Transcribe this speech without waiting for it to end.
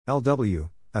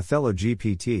LW,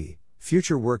 Othello-GPT,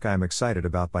 future work I am excited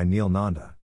about by Neel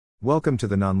Nanda. Welcome to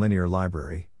the Nonlinear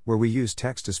Library, where we use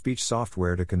text-to-speech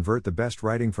software to convert the best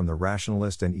writing from the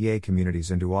rationalist and EA communities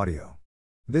into audio.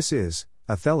 This is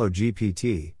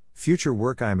Othello-GPT, future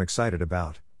work I am excited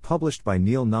about, published by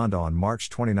Neel Nanda on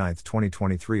March 29,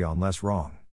 2023 on Less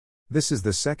Wrong. This is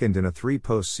the second in a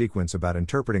three-post sequence about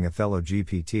interpreting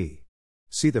Othello-GPT.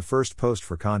 See the first post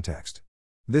for context.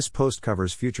 This post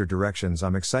covers future directions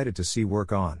I'm excited to see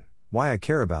work on, why I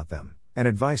care about them, and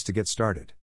advice to get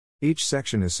started. Each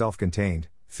section is self-contained,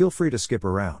 feel free to skip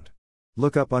around.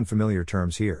 Look up unfamiliar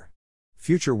terms here.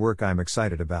 Future work I'm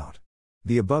excited about.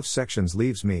 The above sections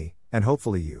leaves me, and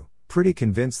hopefully you, pretty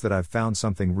convinced that I've found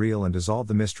something real and dissolved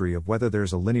the mystery of whether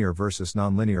there's a linear versus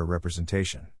nonlinear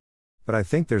representation. But I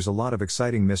think there's a lot of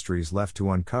exciting mysteries left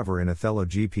to uncover in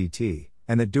Othello-GPT,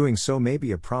 and that doing so may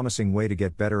be a promising way to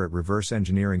get better at reverse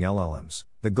engineering LLMs,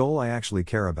 the goal I actually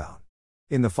care about.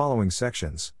 In the following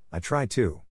sections, I try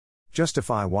to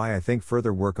justify why I think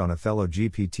further work on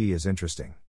Othello-GPT is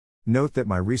interesting. Note that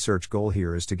my research goal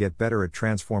here is to get better at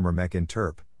transformer mech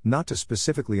interp, not to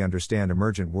specifically understand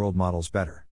emergent world models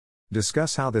better.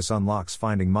 Discuss how this unlocks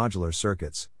finding modular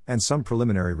circuits, and some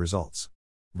preliminary results.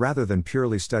 Rather than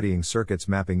purely studying circuits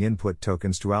mapping input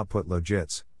tokens to output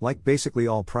logits, like basically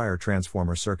all prior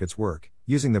transformer circuits work,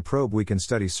 using the probe we can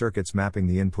study circuits mapping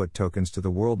the input tokens to the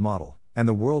world model, and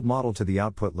the world model to the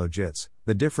output logits,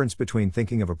 the difference between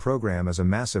thinking of a program as a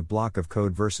massive block of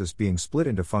code versus being split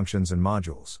into functions and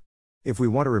modules. If we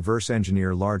want to reverse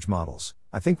engineer large models,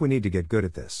 I think we need to get good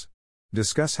at this.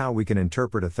 Discuss how we can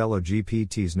interpret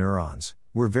Othello-GPT's neurons.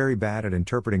 We're very bad at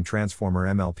interpreting transformer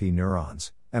MLP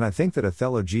neurons, and I think that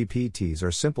Othello-GPTs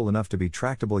are simple enough to be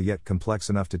tractable yet complex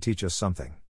enough to teach us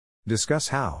something. Discuss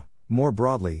how, more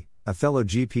broadly,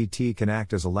 Othello-GPT can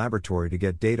act as a laboratory to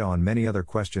get data on many other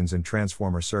questions in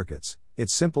transformer circuits.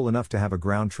 It's simple enough to have a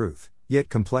ground truth, yet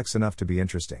complex enough to be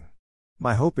interesting.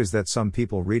 My hope is that some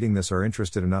people reading this are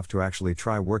interested enough to actually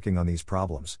try working on these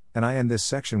problems, and I end this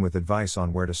section with advice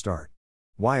on where to start.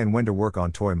 Why and when to work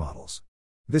on toy models.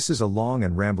 This is a long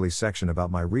and rambly section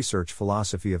about my research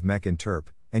philosophy of mech interp,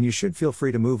 and you should feel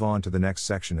free to move on to the next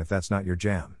section if that's not your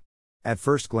jam. At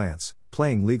first glance,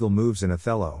 playing legal moves in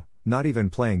Othello, not even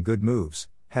playing good moves,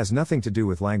 has nothing to do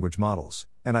with language models,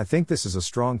 and I think this is a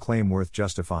strong claim worth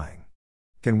justifying.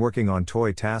 Can working on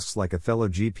toy tasks like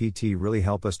Othello-GPT really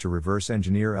help us to reverse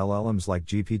engineer LLMs like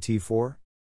GPT-4?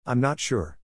 I'm not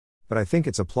sure. But I think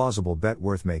it's a plausible bet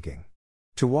worth making.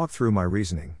 To walk through my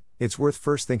reasoning, it's worth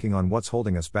first thinking on what's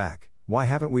holding us back. Why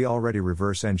haven't we already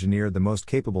reverse engineered the most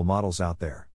capable models out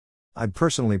there? I'd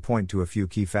personally point to a few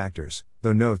key factors,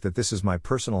 though note that this is my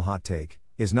personal hot take,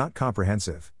 is not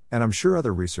comprehensive, and I'm sure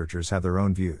other researchers have their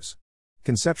own views.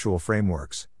 Conceptual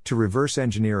frameworks. To reverse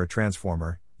engineer a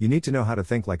transformer, you need to know how to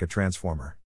think like a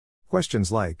transformer.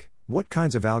 Questions like, what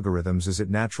kinds of algorithms is it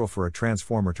natural for a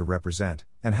transformer to represent,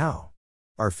 and how?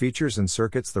 Are features and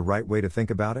circuits the right way to think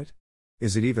about it?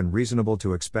 Is it even reasonable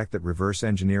to expect that reverse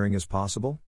engineering is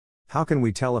possible? How can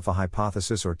we tell if a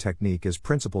hypothesis or technique is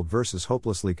principled versus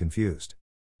hopelessly confused?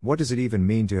 What does it even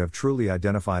mean to have truly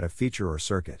identified a feature or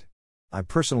circuit? I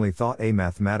personally thought a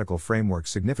mathematical framework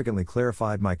significantly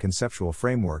clarified my conceptual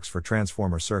frameworks for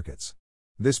transformer circuits.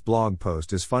 This blog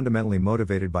post is fundamentally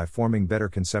motivated by forming better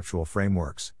conceptual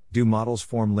frameworks. Do models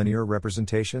form linear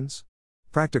representations?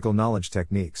 Practical knowledge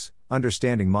techniques.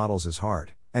 Understanding models is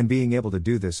hard, and being able to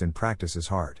do this in practice is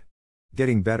hard.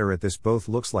 Getting better at this both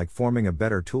looks like forming a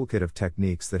better toolkit of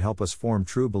techniques that help us form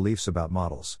true beliefs about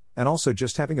models, and also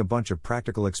just having a bunch of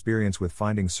practical experience with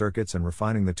finding circuits and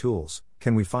refining the tools.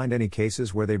 Can we find any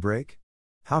cases where they break?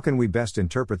 How can we best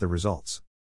interpret the results?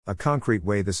 A concrete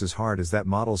way this is hard is that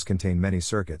models contain many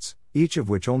circuits, each of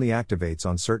which only activates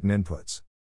on certain inputs.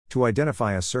 To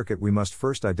identify a circuit we must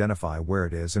first identify where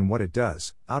it is and what it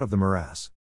does, out of the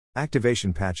morass.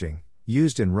 Activation patching,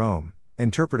 used in Rome,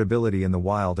 interpretability in the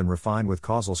wild and refined with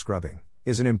causal scrubbing,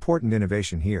 is an important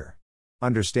innovation here.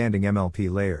 Understanding MLP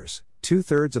layers.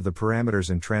 2/3 of the parameters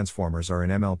in transformers are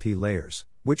in MLP layers,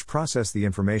 which process the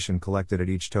information collected at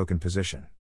each token position.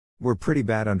 We're pretty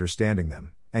bad understanding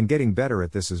them, and getting better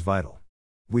at this is vital.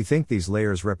 We think these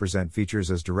layers represent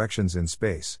features as directions in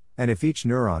space, and if each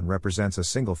neuron represents a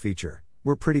single feature,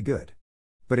 we're pretty good.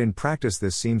 But in practice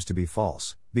this seems to be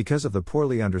false, because of the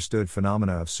poorly understood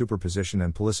phenomena of superposition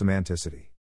and polysemanticity.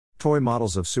 Toy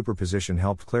models of superposition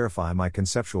helped clarify my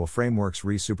conceptual framework's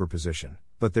re-superposition,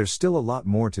 but there's still a lot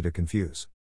more to confuse.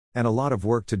 And a lot of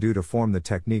work to do to form the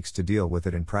techniques to deal with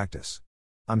it in practice.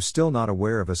 I'm still not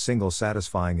aware of a single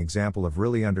satisfying example of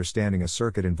really understanding a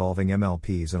circuit involving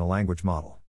MLPs in a language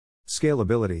model.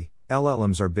 Scalability.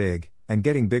 LLMs are big, and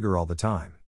getting bigger all the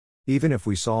time. Even if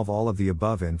we solve all of the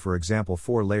above in, for example,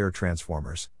 4-layer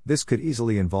transformers, this could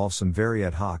easily involve some very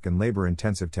ad hoc and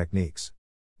labor-intensive techniques.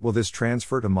 Will this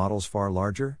transfer to models far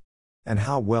larger? And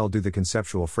how well do the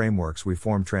conceptual frameworks we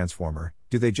form transformer,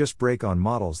 do they just break on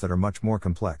models that are much more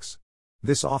complex?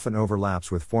 This often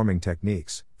overlaps with forming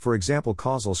techniques. For example,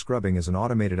 causal scrubbing is an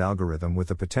automated algorithm with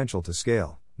the potential to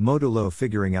scale, modulo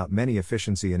figuring out many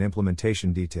efficiency and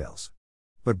implementation details.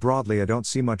 But broadly, I don't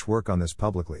see much work on this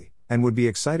publicly, and would be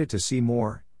excited to see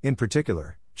more, in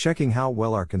particular, checking how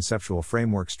well our conceptual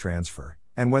frameworks transfer,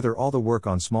 and whether all the work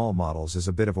on small models is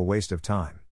a bit of a waste of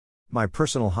time. My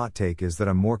personal hot take is that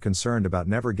I'm more concerned about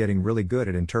never getting really good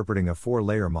at interpreting a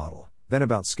 4-layer model, than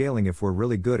about scaling if we're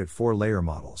really good at 4-layer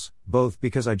models, both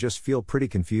because I just feel pretty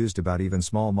confused about even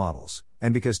small models,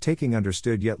 and because taking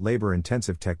understood yet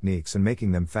labor-intensive techniques and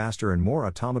making them faster and more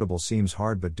automatable seems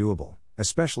hard but doable,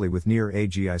 especially with near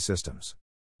AGI systems.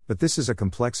 But this is a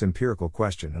complex empirical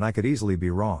question and I could easily be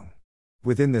wrong.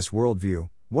 Within this worldview,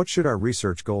 what should our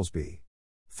research goals be?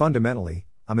 Fundamentally,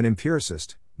 I'm an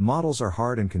empiricist. Models are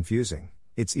hard and confusing,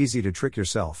 it's easy to trick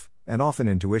yourself, and often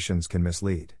intuitions can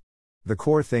mislead. The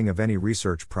core thing of any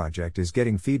research project is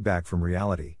getting feedback from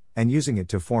reality, and using it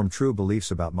to form true beliefs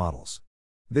about models.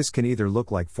 This can either look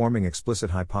like forming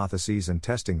explicit hypotheses and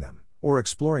testing them, or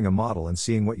exploring a model and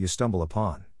seeing what you stumble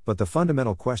upon, but the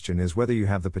fundamental question is whether you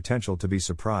have the potential to be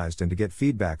surprised and to get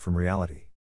feedback from reality.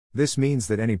 This means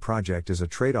that any project is a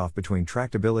trade-off between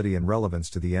tractability and relevance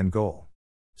to the end goal.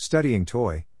 Studying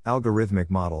algorithmic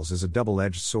models is a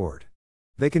double-edged sword.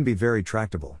 They can be very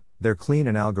tractable, they're clean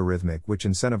and algorithmic, which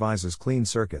incentivizes clean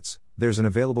circuits, there's an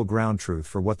available ground truth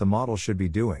for what the model should be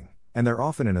doing, and they're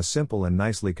often in a simple and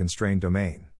nicely constrained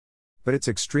domain. But it's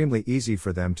extremely easy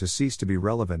for them to cease to be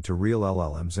relevant to real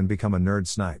LLMs and become a nerd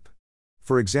snipe.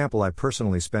 For example, I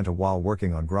personally spent a while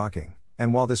working on grokking,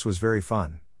 and while this was very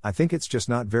fun, I think it's just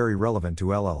not very relevant to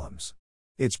LLMs.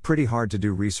 It's pretty hard to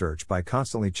do research by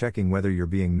constantly checking whether you're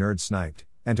being nerd sniped,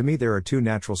 and to me there are two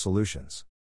natural solutions.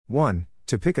 1.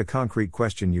 To pick a concrete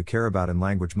question you care about in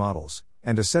language models,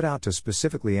 and to set out to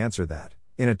specifically answer that,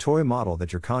 in a toy model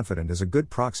that you're confident is a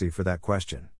good proxy for that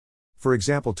question. For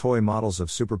example, toy models of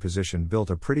superposition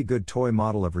built a pretty good toy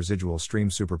model of residual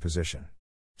stream superposition.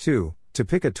 2. To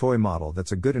pick a toy model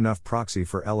that's a good enough proxy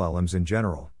for LLMs in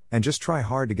general, and just try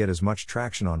hard to get as much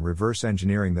traction on reverse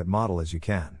engineering that model as you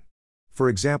can. For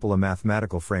example, a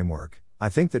mathematical framework, I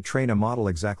think that train a model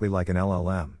exactly like an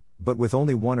LLM, but with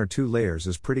only 1 or 2 layers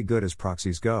is pretty good as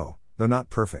proxies go, though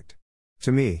not perfect.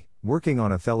 To me, working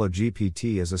on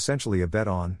Othello-GPT is essentially a bet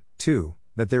on, 2,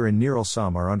 that there in neural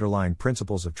sum are underlying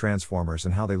principles of transformers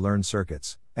and how they learn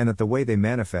circuits, and that the way they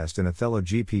manifest in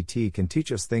Othello-GPT can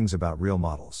teach us things about real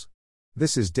models.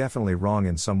 This is definitely wrong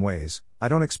in some ways. I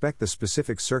don't expect the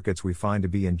specific circuits we find to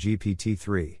be in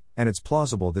GPT-3, and it's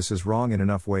plausible this is wrong in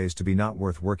enough ways to be not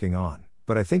worth working on,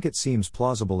 but I think it seems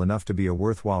plausible enough to be a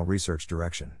worthwhile research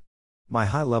direction. My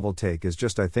high-level take is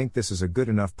just I think this is a good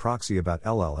enough proxy about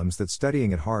LLMs that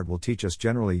studying it hard will teach us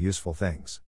generally useful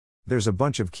things. There's a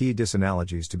bunch of key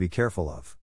disanalogies to be careful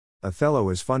of. Othello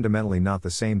is fundamentally not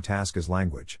the same task as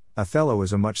language. Othello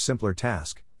is a much simpler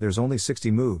task, there's only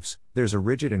 60 moves, there's a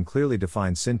rigid and clearly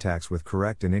defined syntax with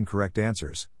correct and incorrect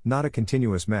answers, not a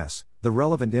continuous mess. The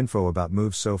relevant info about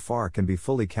moves so far can be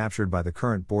fully captured by the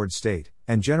current board state,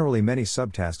 and generally many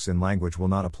subtasks in language will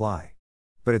not apply.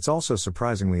 But it's also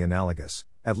surprisingly analogous,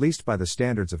 at least by the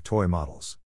standards of toy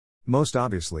models. Most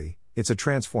obviously, it's a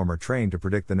transformer trained to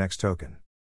predict the next token.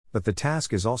 But the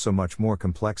task is also much more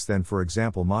complex than, for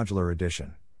example, modular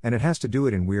addition, and it has to do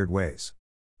it in weird ways.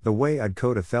 The way I'd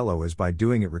code Othello is by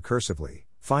doing it recursively,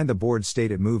 find the board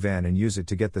state at move n and use it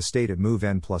to get the state at move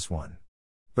n plus 1.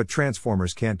 But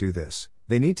transformers can't do this,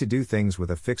 they need to do things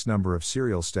with a fixed number of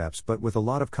serial steps but with a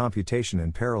lot of computation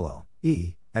in parallel,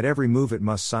 at every move it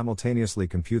must simultaneously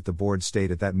compute the board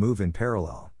state at that move in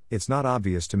parallel. It's not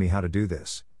obvious to me how to do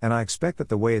this, and I expect that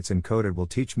the way it's encoded will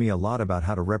teach me a lot about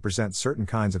how to represent certain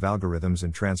kinds of algorithms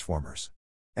in transformers.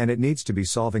 And it needs to be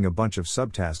solving a bunch of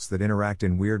subtasks that interact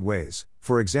in weird ways.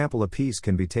 For example, a piece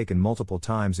can be taken multiple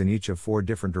times in each of 4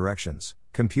 different directions,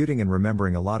 computing and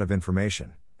remembering a lot of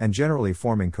information, and generally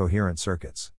forming coherent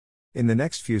circuits. In the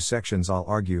next few sections I'll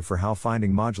argue for how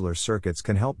finding modular circuits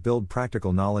can help build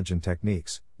practical knowledge and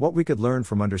techniques, what we could learn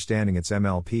from understanding its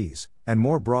MLPs, and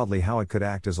more broadly how it could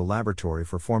act as a laboratory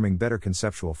for forming better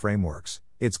conceptual frameworks.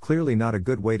 It's clearly not a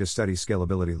good way to study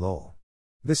scalability lol.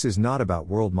 This is not about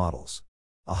world models.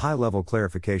 A high-level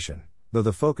clarification, though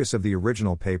the focus of the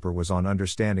original paper was on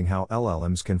understanding how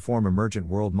LLMs can form emergent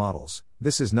world models,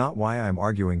 this is not why I am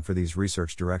arguing for these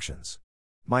research directions.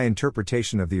 My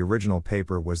interpretation of the original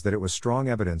paper was that it was strong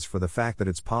evidence for the fact that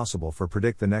it's possible for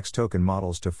predict the next token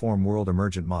models to form world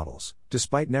emergent models,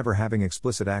 despite never having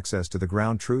explicit access to the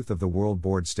ground truth of the world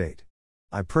board state.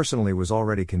 I personally was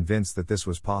already convinced that this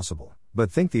was possible,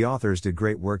 but think the authors did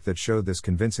great work that showed this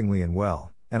convincingly and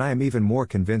well, and I am even more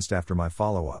convinced after my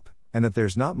follow-up, and that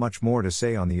there's not much more to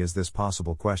say on the is this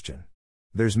possible question.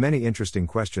 There's many interesting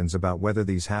questions about whether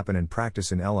these happen in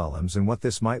practice in LLMs and what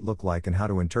this might look like and how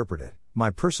to interpret it. My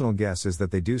personal guess is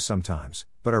that they do sometimes,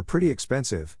 but are pretty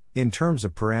expensive, in terms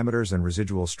of parameters and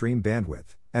residual stream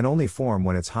bandwidth, and only form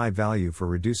when it's high value for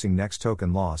reducing next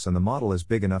token loss and the model is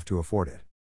big enough to afford it.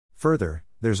 Further,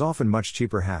 there's often much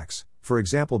cheaper hacks. For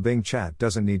example, Bing Chat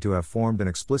doesn't need to have formed an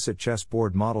explicit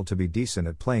chessboard model to be decent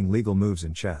at playing legal moves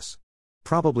in chess.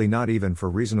 Probably not even for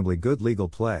reasonably good legal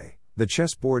play. The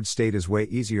chessboard state is way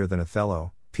easier than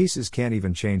Othello, pieces can't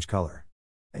even change color.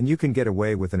 And you can get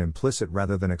away with an implicit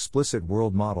rather than explicit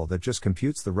world model that just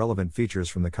computes the relevant features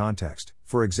from the context.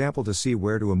 For example, to see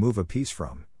where to move a piece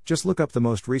from, just look up the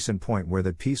most recent point where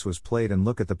that piece was played and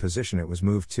look at the position it was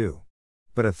moved to.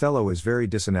 But Othello is very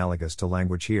disanalogous to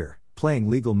language here. Playing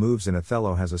legal moves in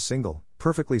Othello has a single,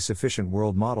 perfectly sufficient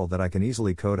world model that I can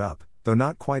easily code up, though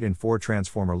not quite in 4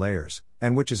 transformer layers,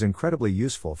 and which is incredibly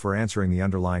useful for answering the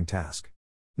underlying task.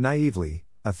 Naively,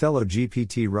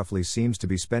 Othello-GPT roughly seems to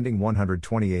be spending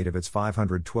 128 of its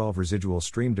 512 residual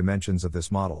stream dimensions of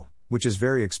this model, which is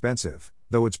very expensive,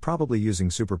 though it's probably using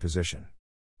superposition.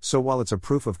 So while it's a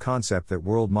proof of concept that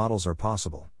world models are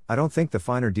possible, I don't think the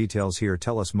finer details here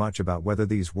tell us much about whether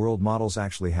these world models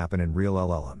actually happen in real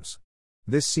LLMs.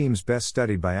 This seems best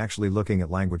studied by actually looking at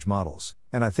language models,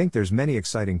 and I think there's many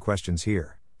exciting questions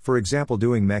here. For example,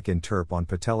 doing mech interp on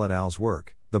Patel et al.'s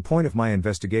work, the point of my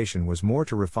investigation was more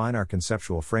to refine our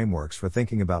conceptual frameworks for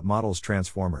thinking about models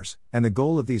transformers, and the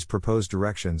goal of these proposed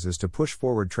directions is to push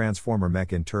forward transformer mech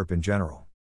interp in general.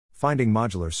 Finding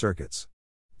modular circuits.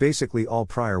 Basically all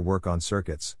prior work on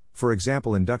circuits, for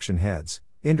example induction heads,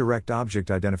 indirect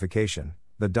object identification,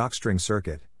 the docstring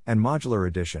circuit, and modular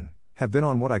addition, have been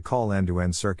on what I call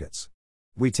end-to-end circuits.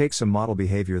 We take some model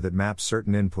behavior that maps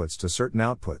certain inputs to certain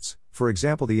outputs, for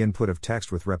example the input of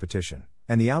text with repetition,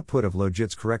 and the output of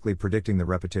logits correctly predicting the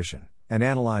repetition, and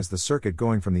analyze the circuit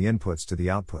going from the inputs to the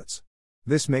outputs.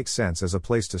 This makes sense as a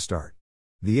place to start.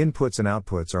 The inputs and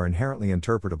outputs are inherently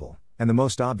interpretable, and the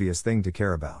most obvious thing to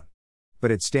care about.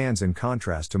 But it stands in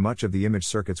contrast to much of the image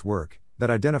circuits work, that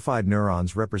identified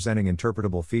neurons representing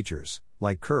interpretable features,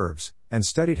 like curves, and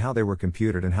studied how they were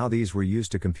computed and how these were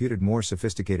used to compute more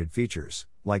sophisticated features,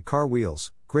 like car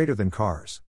wheels, greater than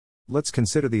cars. Let's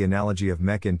consider the analogy of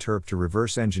mech interp to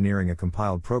reverse engineering a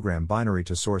compiled program binary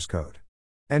to source code.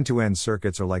 End-to-end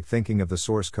circuits are like thinking of the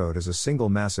source code as a single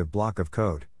massive block of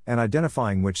code, and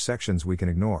identifying which sections we can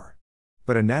ignore.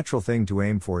 But a natural thing to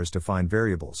aim for is to find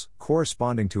variables,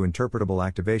 corresponding to interpretable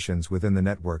activations within the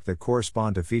network that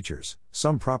correspond to features,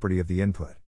 some property of the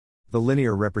input. The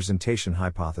linear representation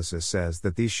hypothesis says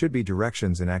that these should be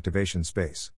directions in activation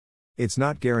space. It's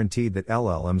not guaranteed that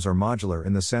LLMs are modular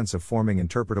in the sense of forming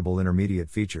interpretable intermediate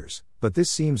features, but this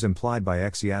seems implied by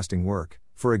existing work,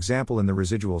 for example in the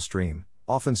residual stream,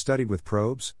 often studied with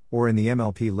probes, or in the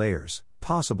MLP layers,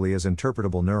 possibly as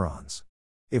interpretable neurons.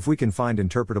 If we can find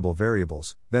interpretable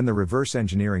variables, then the reverse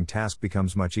engineering task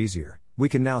becomes much easier. We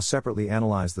can now separately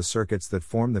analyze the circuits that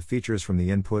form the features from the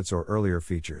inputs or earlier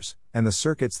features, and the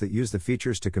circuits that use the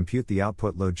features to compute the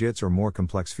output logits or more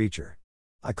complex feature.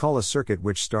 I call a circuit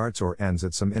which starts or ends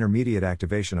at some intermediate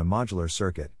activation a modular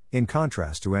circuit, in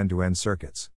contrast to end-to-end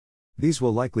circuits. These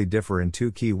will likely differ in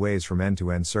 2 key ways from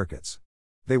end-to-end circuits.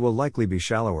 They will likely be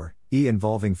shallower,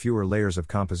 involving fewer layers of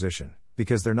composition,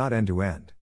 because they're not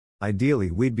end-to-end. Ideally,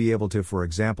 we'd be able to, for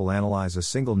example, analyze a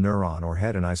single neuron or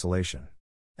head in isolation.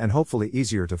 And hopefully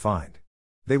easier to find.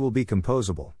 They will be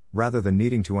composable, rather than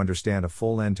needing to understand a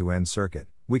full end-to-end circuit.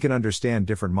 We can understand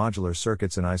different modular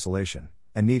circuits in isolation,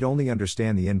 and need only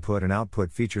understand the input and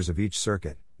output features of each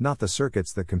circuit, not the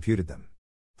circuits that computed them.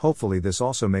 Hopefully this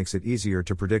also makes it easier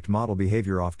to predict model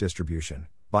behavior off distribution,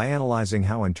 by analyzing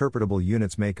how interpretable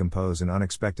units may compose in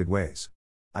unexpected ways.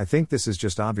 I think this is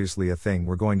just obviously a thing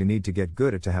we're going to need to get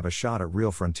good at to have a shot at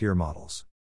real frontier models.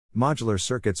 Modular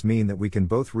circuits mean that we can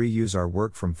both reuse our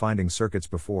work from finding circuits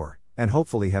before, and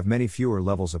hopefully have many fewer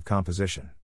levels of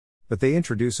composition. But they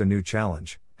introduce a new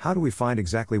challenge: how do we find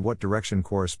exactly what direction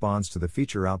corresponds to the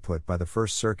feature output by the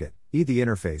first circuit, the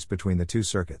interface between the 2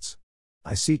 circuits?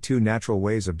 I see 2 natural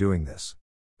ways of doing this.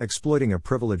 Exploiting a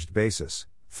privileged basis,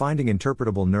 finding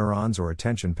interpretable neurons or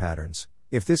attention patterns,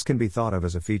 if this can be thought of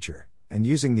as a feature, and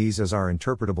using these as our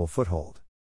interpretable foothold.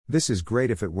 This is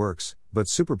great if it works, but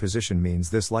superposition means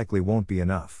this likely won't be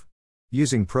enough.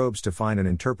 Using probes to find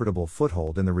an interpretable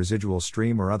foothold in the residual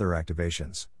stream or other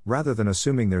activations, rather than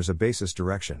assuming there's a basis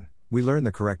direction, we learn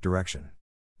the correct direction.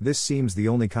 This seems the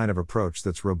only kind of approach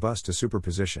that's robust to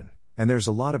superposition, and there's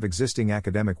a lot of existing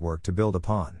academic work to build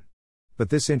upon. But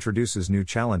this introduces new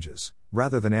challenges.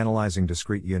 Rather than analyzing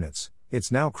discrete units,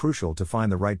 it's now crucial to find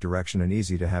the right direction and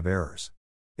easy to have errors.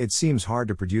 It seems hard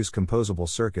to produce composable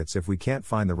circuits if we can't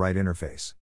find the right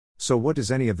interface. So what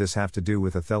does any of this have to do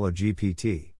with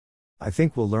Othello-GPT? I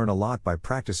think we'll learn a lot by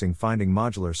practicing finding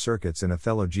modular circuits in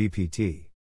Othello-GPT.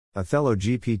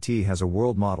 Othello-GPT has a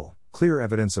world model, clear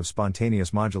evidence of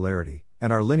spontaneous modularity,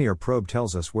 and our linear probe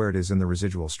tells us where it is in the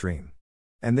residual stream.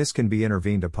 And this can be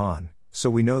intervened upon,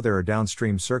 so we know there are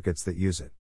downstream circuits that use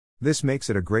it. This makes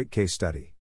it a great case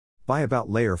study. By about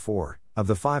layer 4, of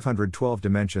the 512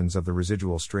 dimensions of the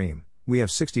residual stream, we have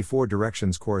 64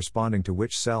 directions corresponding to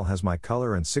which cell has my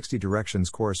color and 60 directions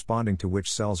corresponding to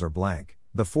which cells are blank.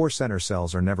 The 4 center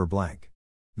cells are never blank.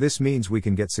 This means we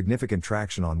can get significant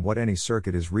traction on what any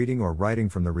circuit is reading or writing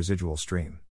from the residual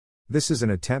stream. This is an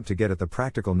attempt to get at the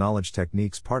practical knowledge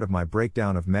techniques part of my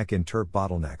breakdown of mech-interp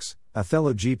bottlenecks.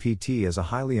 Othello-GPT is a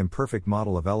highly imperfect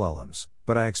model of LLMs,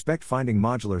 but I expect finding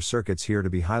modular circuits here to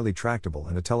be highly tractable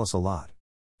and to tell us a lot.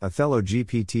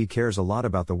 Othello-GPT cares a lot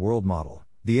about the world model.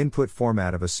 The input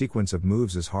format of a sequence of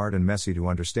moves is hard and messy to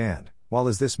understand, while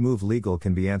is this move legal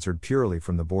can be answered purely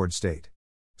from the board state.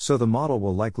 So the model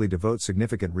will likely devote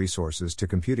significant resources to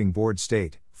computing board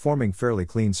state, forming fairly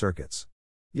clean circuits.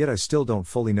 Yet I still don't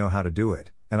fully know how to do it,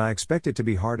 and I expect it to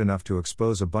be hard enough to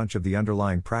expose a bunch of the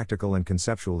underlying practical and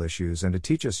conceptual issues and to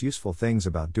teach us useful things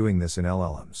about doing this in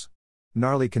LLMs.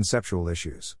 Gnarly conceptual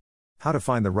issues. How to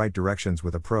find the right directions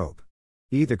with a probe.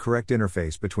 The correct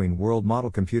interface between world model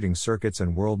computing circuits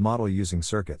and world model using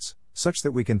circuits, such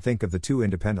that we can think of the two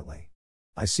independently.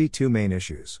 I see 2 main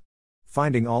issues.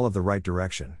 Finding all of the right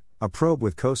direction. A probe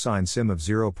with cosine sim of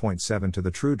 0.7 to the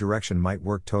true direction might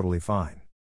work totally fine.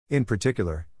 In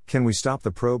particular, can we stop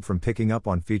the probe from picking up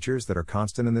on features that are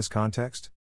constant in this context?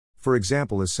 For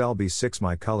example, is cell B6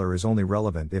 my color is only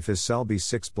relevant if is cell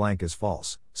B6 blank is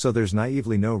false, so there's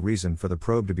naively no reason for the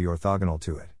probe to be orthogonal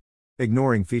to it.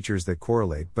 Ignoring features that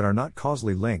correlate but are not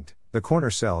causally linked, the corner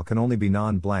cell can only be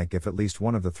non-blank if at least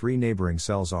one of the 3 neighboring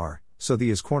cells are, so the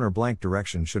is corner blank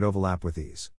direction should overlap with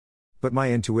these. But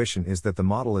my intuition is that the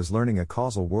model is learning a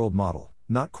causal world model,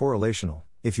 not correlational.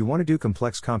 If you want to do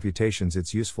complex computations,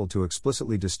 it's useful to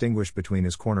explicitly distinguish between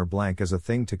is corner blank as a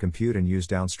thing to compute and use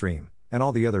downstream, and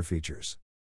all the other features,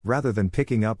 rather than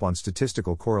picking up on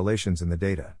statistical correlations in the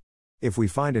data. If we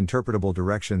find interpretable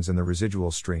directions in the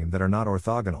residual stream that are not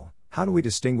orthogonal, how do we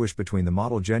distinguish between the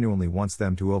model genuinely wants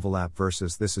them to overlap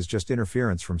versus this is just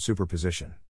interference from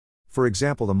superposition? For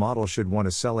example, the model should want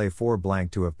a cell A4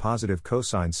 blank to have positive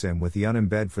cosine sim with the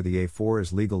unembed for the A4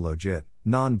 is legal logit,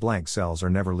 non-blank cells are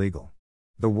never legal.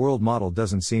 The world model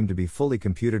doesn't seem to be fully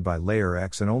computed by layer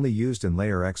X and only used in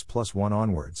layer X+1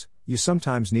 onwards. You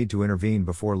sometimes need to intervene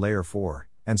before layer 4,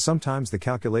 and sometimes the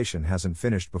calculation hasn't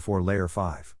finished before layer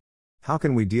 5. How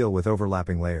can we deal with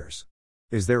overlapping layers?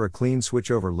 Is there a clean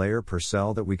switchover layer per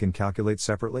cell that we can calculate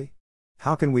separately?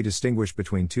 How can we distinguish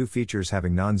between 2 features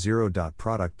having non-zero dot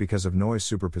product because of noise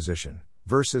superposition,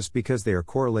 versus because they are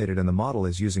correlated and the model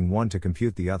is using one to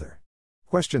compute the other?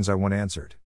 Questions I want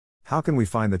answered. How can we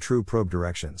find the true probe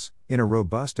directions, in a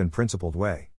robust and principled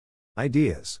way?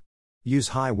 Ideas. Use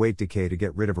high weight decay to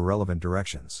get rid of irrelevant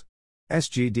directions.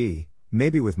 SGD,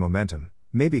 maybe with momentum,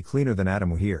 maybe cleaner than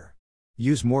Adamu here.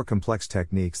 Use more complex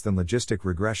techniques than logistic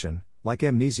regression, like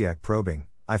amnesiac probing.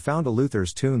 I found a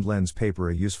Luther's tuned lens paper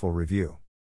a useful review.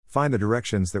 Find the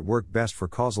directions that work best for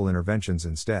causal interventions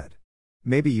instead.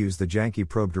 Maybe use the janky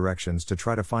probe directions to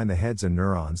try to find the heads and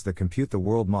neurons that compute the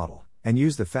world model, and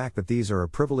use the fact that these are a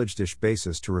privileged-ish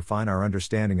basis to refine our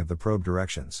understanding of the probe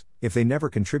directions. If they never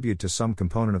contribute to some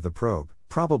component of the probe,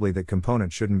 probably that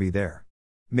component shouldn't be there.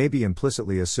 Maybe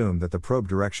implicitly assume that the probe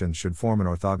directions should form an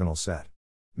orthogonal set.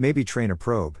 Maybe train a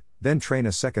probe, then train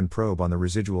a second probe on the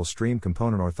residual stream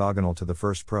component orthogonal to the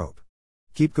first probe.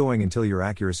 Keep going until your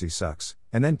accuracy sucks,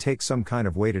 and then take some kind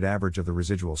of weighted average of the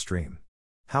residual stream.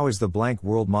 How is the blank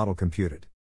world model computed?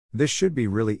 This should be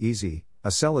really easy.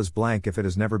 A cell is blank if it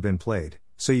has never been played,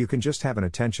 so you can just have an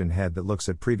attention head that looks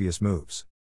at previous moves.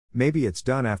 Maybe it's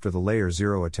done after the layer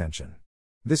 0 attention.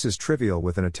 This is trivial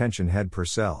with an attention head per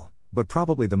cell, but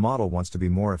probably the model wants to be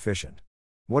more efficient.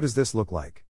 What does this look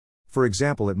like? For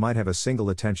example, it might have a single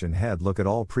attention head look at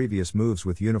all previous moves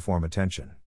with uniform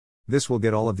attention. This will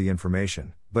get all of the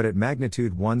information, but at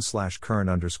magnitude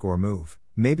 1/current_move,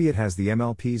 maybe it has the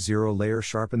MLP0 layer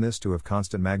sharpen this to have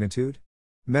constant magnitude?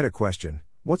 Meta question,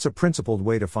 what's a principled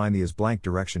way to find the is blank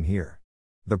direction here?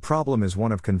 The problem is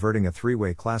one of converting a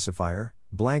three-way classifier,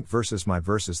 blank versus my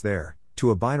versus there, to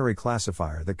a binary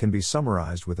classifier that can be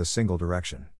summarized with a single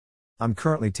direction. I'm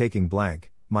currently taking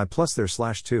blank, my plus there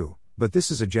 /2, but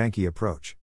this is a janky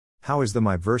approach. How is the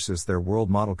my versus their world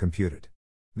model computed?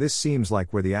 This seems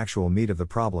like where the actual meat of the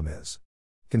problem is.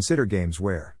 Consider games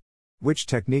where. Which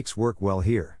techniques work well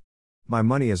here? My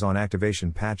money is on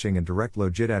activation patching and direct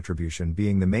logit attribution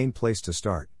being the main place to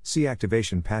start. See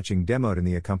activation patching demoed in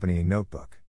the accompanying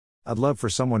notebook. I'd love for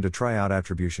someone to try out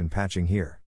attribution patching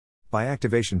here. By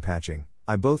activation patching,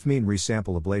 I both mean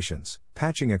resample ablations,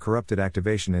 patching a corrupted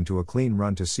activation into a clean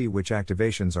run to see which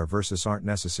activations are versus aren't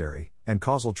necessary, and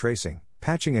causal tracing,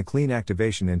 patching a clean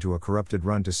activation into a corrupted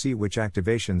run to see which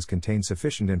activations contain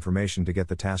sufficient information to get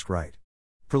the task right.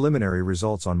 Preliminary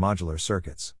results on modular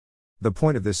circuits. The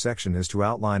point of this section is to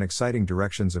outline exciting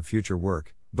directions of future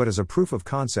work, but as a proof of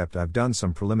concept I've done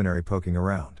some preliminary poking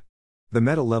around. The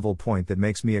meta-level point that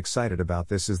makes me excited about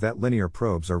this is that linear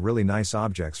probes are really nice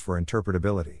objects for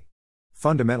interpretability.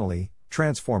 Fundamentally,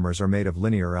 transformers are made of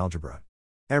linear algebra.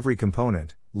 Every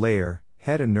component, layer,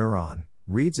 head and neuron,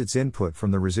 reads its input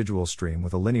from the residual stream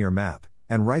with a linear map,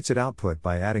 and writes its output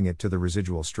by adding it to the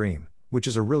residual stream, which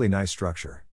is a really nice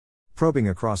structure. Probing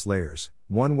across layers,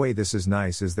 one way this is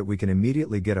nice is that we can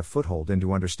immediately get a foothold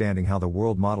into understanding how the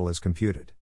world model is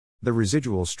computed. The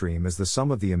residual stream is the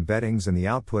sum of the embeddings and the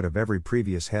output of every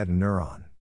previous head and neuron.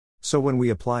 So when we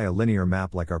apply a linear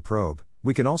map like our probe,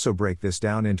 we can also break this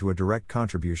down into a direct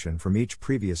contribution from each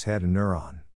previous head and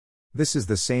neuron. This is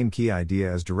the same key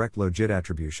idea as direct logit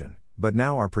attribution, but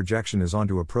now our projection is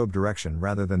onto a probe direction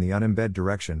rather than the unembed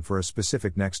direction for a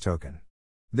specific next token.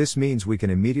 This means we can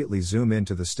immediately zoom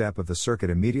into the step of the circuit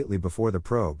immediately before the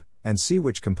probe, and see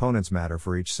which components matter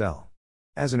for each cell.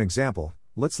 As an example,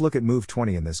 let's look at move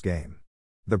 20 in this game.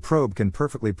 The probe can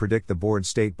perfectly predict the board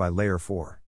state by layer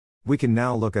 4. We can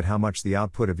now look at how much the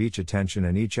output of each attention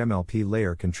and each MLP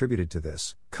layer contributed to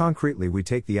this. Concretely, we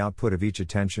take the output of each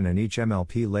attention and each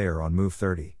MLP layer on move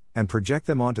 30, and project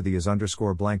them onto the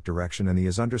is_blank direction and the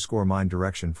is_mine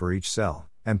direction for each cell,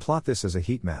 and plot this as a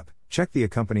heat map. Check the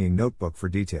accompanying notebook for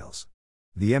details.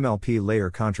 The MLP layer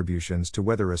contributions to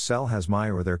whether a cell has my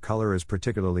or their color is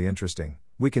particularly interesting.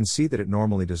 We can see that it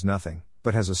normally does nothing,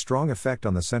 but has a strong effect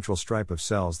on the central stripe of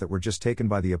cells that were just taken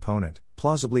by the opponent.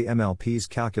 Plausibly MLPs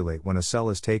calculate when a cell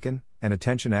is taken, and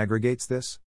attention aggregates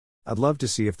this. I'd love to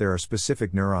see if there are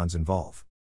specific neurons involved.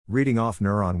 Reading off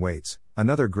neuron weights.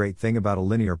 Another great thing about a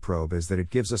linear probe is that it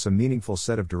gives us a meaningful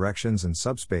set of directions and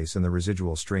subspace in the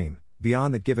residual stream,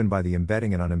 beyond that given by the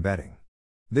embedding and unembedding.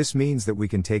 This means that we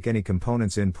can take any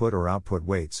component's input or output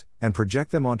weights, and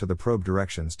project them onto the probe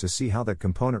directions to see how that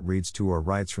component reads to or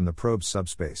writes from the probe's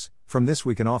subspace. From this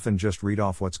we can often just read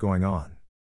off what's going on.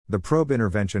 The probe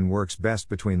intervention works best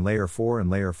between layer 4 and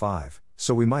layer 5,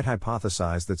 so we might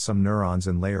hypothesize that some neurons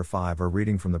in layer 5 are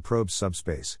reading from the probe's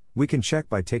subspace. We can check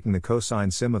by taking the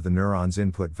cosine sim of the neuron's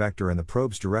input vector and the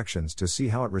probe's directions to see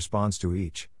how it responds to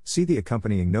each. See the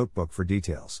accompanying notebook for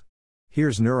details.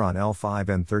 Here's neuron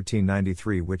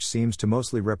L5N1393, which seems to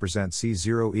mostly represent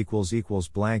C0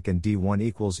 == blank and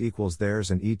D1 ==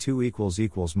 theirs and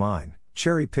E2 == mine,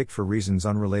 cherry-picked for reasons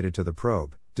unrelated to the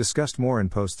probe, discussed more in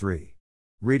post 3.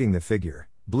 Reading the figure,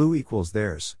 blue =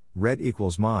 theirs, red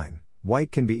 = mine,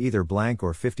 white can be either blank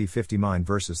or 50-50 mine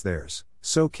versus theirs,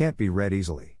 so can't be read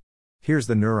easily. Here's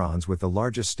the neurons with the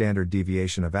largest standard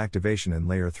deviation of activation in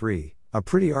layer 3, a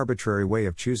pretty arbitrary way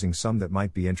of choosing some that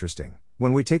might be interesting.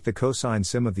 When we take the cosine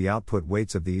sim of the output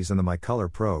weights of these and the my-color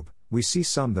probe, we see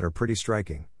some that are pretty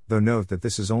striking, though note that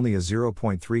this is only a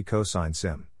 0.3 cosine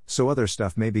sim, so other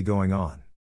stuff may be going on.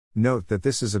 Note that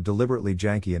this is a deliberately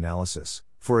janky analysis.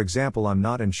 For example, I'm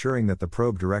not ensuring that the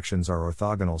probe directions are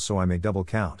orthogonal so I may double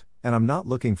count, and I'm not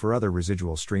looking for other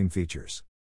residual stream features.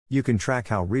 You can track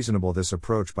how reasonable this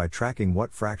approach by tracking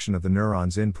what fraction of the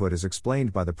neuron's input is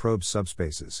explained by the probe's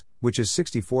subspaces, which is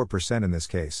 64% in this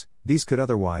case. These could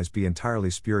otherwise be entirely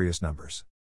spurious numbers.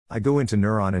 I go into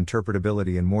neuron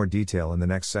interpretability in more detail in the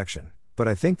next section, but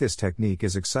I think this technique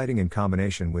is exciting in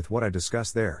combination with what I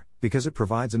discussed there, because it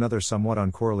provides another somewhat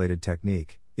uncorrelated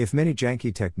technique. If many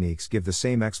janky techniques give the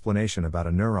same explanation about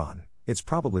a neuron, it's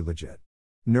probably legit.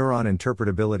 Neuron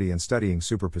interpretability and studying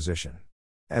superposition.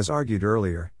 As argued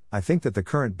earlier, I think that the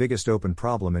current biggest open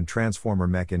problem in transformer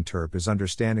mech interp is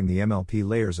understanding the MLP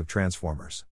layers of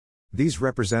transformers. These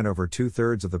represent over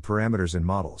 2/3 of the parameters in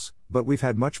models, but we've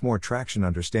had much more traction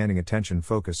understanding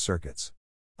attention-focused circuits.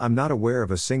 I'm not aware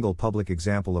of a single public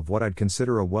example of what I'd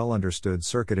consider a well-understood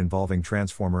circuit involving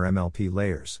transformer MLP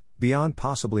layers, beyond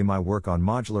possibly my work on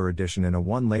modular addition in a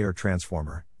one-layer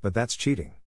transformer, but that's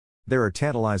cheating. There are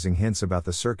tantalizing hints about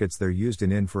the circuits they're used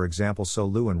in, for example,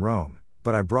 Solu and Rome,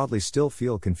 but I broadly still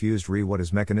feel confused re what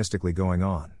is mechanistically going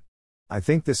on. I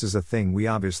think this is a thing we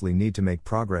obviously need to make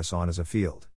progress on as a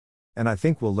field. And I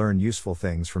think we'll learn useful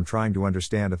things from trying to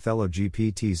understand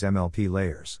Othello-GPT's MLP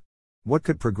layers. What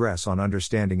could progress on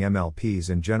understanding MLPs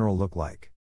in general look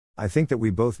like? I think that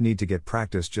we both need to get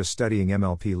practice just studying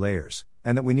MLP layers,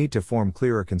 and that we need to form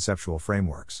clearer conceptual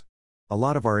frameworks. A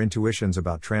lot of our intuitions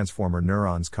about transformer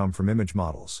neurons come from image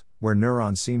models, where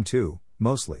neurons seem to,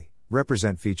 mostly,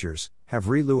 represent features, have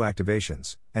ReLU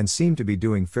activations, and seem to be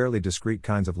doing fairly discrete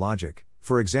kinds of logic.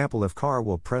 For example, if car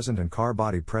will present and car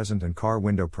body present and car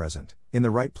window present, in the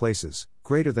right places,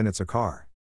 greater than it's a car.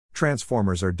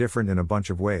 Transformers are different in a bunch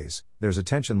of ways. There's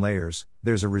attention layers,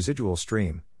 there's a residual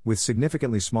stream, with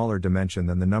significantly smaller dimension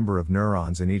than the number of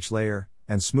neurons in each layer,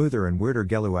 and smoother and weirder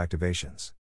GeLU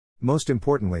activations. Most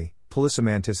importantly,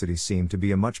 polysemanticity seem to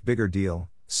be a much bigger deal.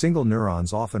 Single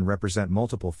neurons often represent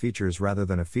multiple features rather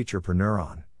than a feature per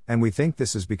neuron, and we think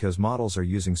this is because models are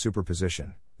using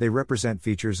superposition. They represent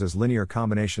features as linear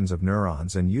combinations of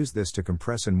neurons and use this to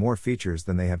compress in more features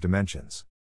than they have dimensions.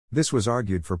 This was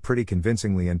argued for pretty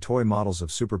convincingly in toy models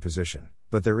of superposition,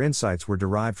 but their insights were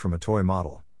derived from a toy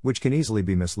model, which can easily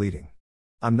be misleading.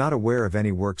 I'm not aware of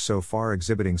any work so far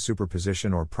exhibiting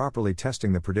superposition or properly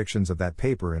testing the predictions of that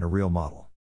paper in a real model.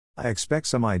 I expect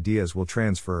some ideas will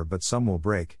transfer but some will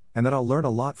break, and that I'll learn a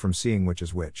lot from seeing which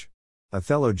is which.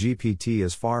 Othello-GPT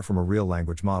is far from a real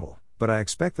language model, but I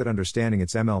expect that understanding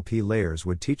its MLP layers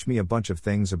would teach me a bunch of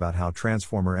things about how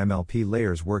transformer MLP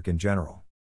layers work in general.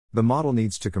 The model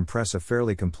needs to compress a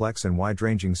fairly complex and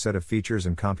wide-ranging set of features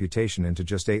and computation into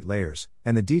just 8 layers,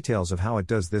 and the details of how it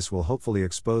does this will hopefully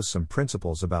expose some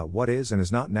principles about what is and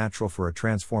is not natural for a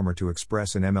transformer to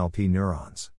express in MLP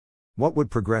neurons. What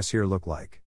would progress here look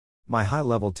like? My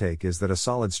high-level take is that a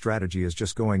solid strategy is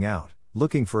just going out,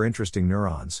 looking for interesting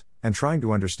neurons, and trying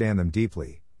to understand them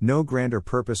deeply. No grander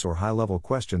purpose or high-level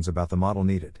questions about the model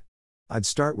needed. I'd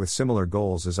start with similar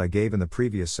goals as I gave in the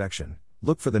previous section.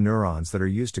 Look for the neurons that are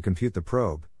used to compute the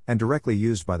probe, and directly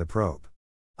used by the probe.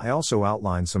 I also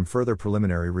outline some further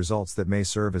preliminary results that may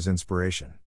serve as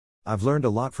inspiration. I've learned a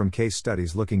lot from case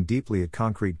studies looking deeply at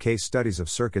concrete case studies of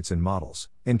circuits in models,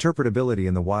 interpretability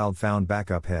in the wild found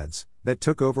backup heads, that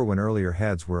took over when earlier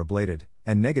heads were ablated,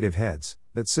 and negative heads,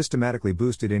 that systematically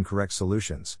boosted incorrect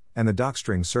solutions, and the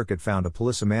docstring circuit found a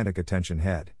polysemantic attention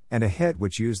head, and a head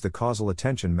which used the causal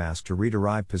attention mask to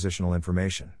rederive positional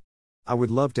information. I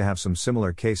would love to have some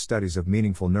similar case studies of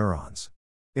meaningful neurons.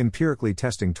 Empirically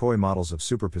testing toy models of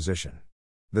superposition.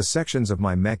 The sections of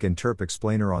my Mech Interp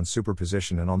explainer on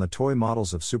superposition and on the toy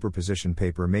models of superposition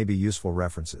paper may be useful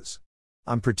references.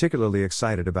 I'm particularly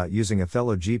excited about using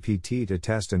Othello-GPT to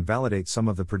test and validate some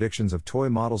of the predictions of toy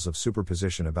models of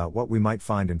superposition about what we might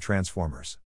find in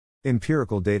transformers.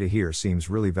 Empirical data here seems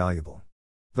really valuable.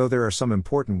 Though there are some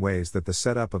important ways that the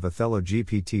setup of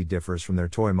Othello-GPT differs from their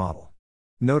toy model.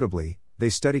 Notably, they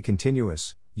study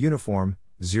continuous, uniform,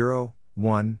 0,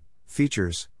 1,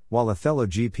 features, while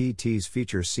Othello-GPT's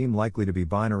features seem likely to be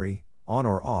binary, on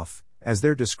or off, as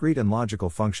they're discrete and logical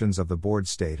functions of the board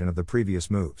state and of the previous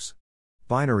moves.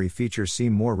 Binary features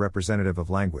seem more representative of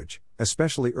language,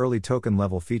 especially early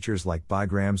token-level features like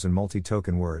bigrams and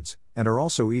multi-token words, and are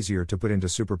also easier to put into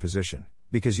superposition,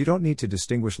 because you don't need to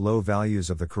distinguish low values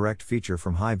of the correct feature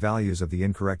from high values of the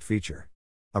incorrect feature.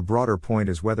 A broader point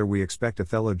is whether we expect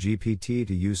Othello-GPT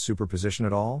to use superposition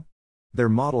at all? Their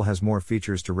model has more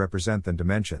features to represent than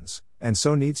dimensions, and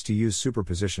so needs to use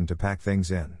superposition to pack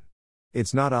things in.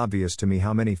 It's not obvious to me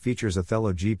how many features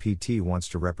Othello-GPT wants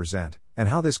to represent, and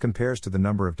how this compares to the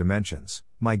number of dimensions.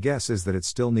 My guess is that it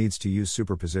still needs to use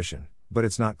superposition, but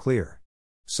it's not clear.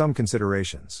 Some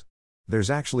considerations. There's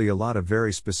actually a lot of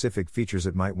very specific features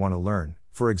it might want to learn.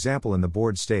 For example, in the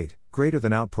board state, greater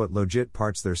than output logit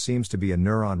parts, there seems to be a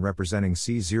neuron representing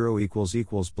C0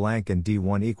 equals blank and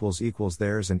D1 equals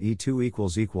theirs and E2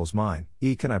 equals mine.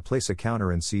 Can I place a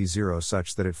counter in C0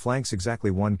 such that it flanks exactly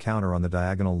one counter on the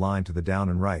diagonal line to the down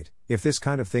and right? If this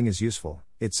kind of thing is useful,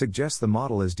 it suggests the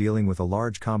model is dealing with a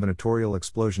large combinatorial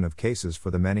explosion of cases for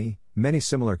the many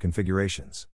similar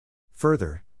configurations.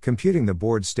 Further, computing the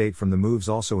board state from the moves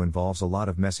also involves a lot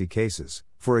of messy cases,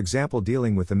 for example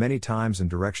dealing with the many times and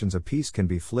directions a piece can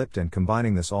be flipped and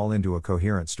combining this all into a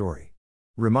coherent story.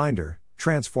 Reminder,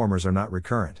 transformers are not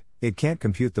recurrent. It can't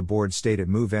compute the board state at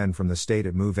move n from the state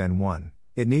at move n1,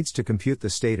 it needs to compute the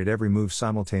state at every move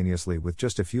simultaneously with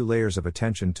just a few layers of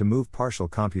attention to move partial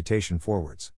computation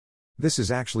forwards. This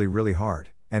is actually really hard,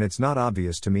 and it's not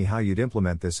obvious to me how you'd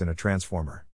implement this in a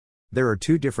transformer. There are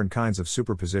two different kinds of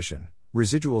superposition: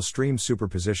 residual stream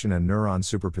superposition and neuron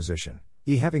superposition,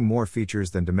 E having more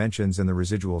features than dimensions in the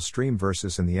residual stream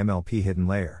versus in the MLP hidden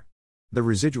layer. The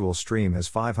residual stream has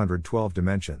 512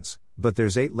 dimensions, but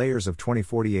there's 8 layers of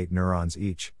 2048 neurons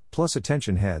each, plus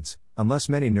attention heads. Unless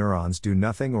many neurons do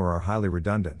nothing or are highly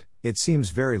redundant, it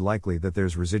seems very likely that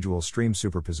there's residual stream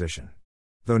superposition.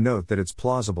 Though note that it's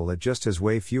plausible it just has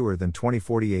way fewer than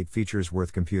 2048 features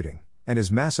worth computing, and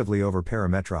is massively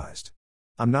over-parametrized.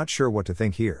 I'm not sure what to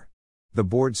think here. The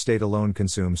board state alone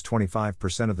consumes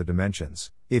 25% of the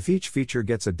dimensions, if each feature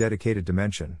gets a dedicated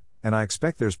dimension, and I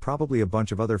expect there's probably a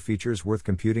bunch of other features worth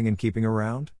computing and keeping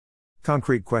around.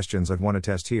 Concrete questions I'd want to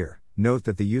test here. Note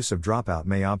that the use of dropout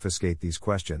may obfuscate these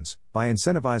questions, by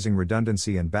incentivizing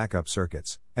redundancy and backup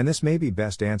circuits, and this may be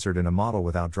best answered in a model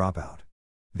without dropout.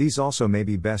 These also may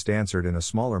be best answered in a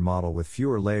smaller model with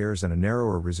fewer layers and a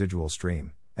narrower residual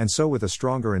stream, and so with a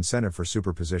stronger incentive for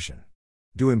superposition.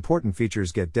 Do important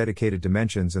features get dedicated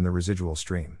dimensions in the residual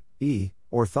stream, E,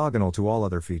 orthogonal to all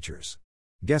other features?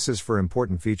 Guesses for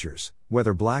important features,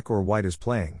 whether black or white is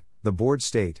playing, the board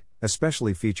state,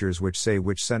 especially features which say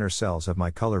which center cells have my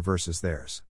color versus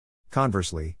theirs.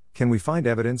 Conversely, can we find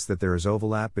evidence that there is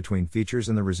overlap between features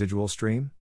in the residual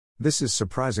stream? This is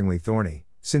surprisingly thorny,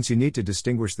 since you need to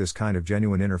distinguish this kind of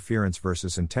genuine interference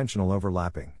versus intentional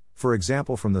overlapping, for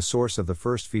example from the source of the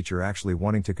first feature actually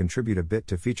wanting to contribute a bit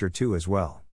to feature 2 as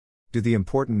well. Do the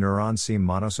important neurons seem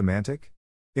monosemantic?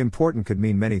 Important could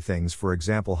mean many things, for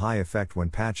example high effect when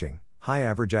patching, high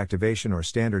average activation or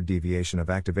standard deviation of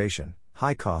activation,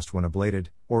 high cost when ablated,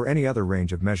 or any other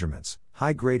range of measurements,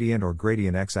 high gradient or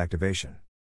gradient X activation.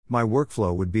 My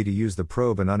workflow would be to use the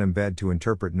probe and unembed to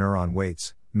interpret neuron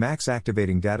weights, max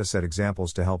activating dataset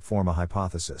examples to help form a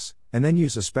hypothesis, and then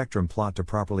use a spectrum plot to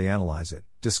properly analyze it.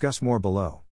 Discuss more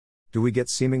below. Do we get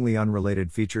seemingly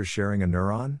unrelated features sharing a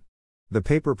neuron? The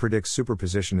paper predicts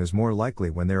superposition is more likely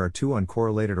when there are 2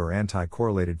 uncorrelated or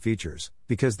anti-correlated features,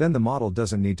 because then the model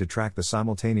doesn't need to track the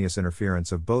simultaneous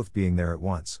interference of both being there at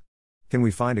once. Can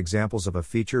we find examples of a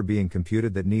feature being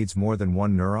computed that needs more than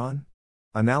one neuron?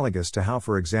 Analogous to how,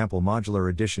 for example, modular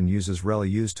addition uses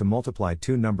ReLU to multiply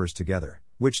 2 numbers together,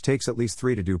 which takes at least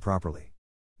 3 to do properly.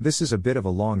 This is a bit of a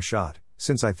long shot,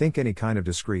 since I think any kind of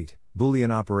discrete,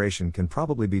 Boolean operation can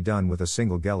probably be done with a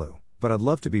single GELU, but I'd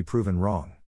love to be proven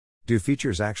wrong. Do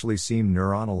features actually seem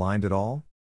neuron-aligned at all?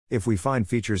 If we find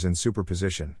features in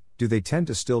superposition, do they tend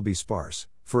to still be sparse,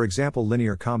 for example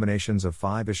linear combinations of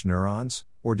 5-ish neurons,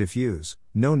 or diffuse,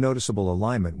 no noticeable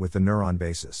alignment with the neuron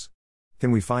basis?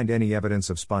 Can we find any evidence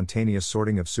of spontaneous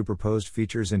sorting of superposed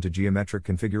features into geometric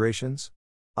configurations?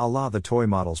 A la the toy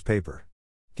models paper.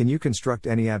 Can you construct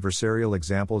any adversarial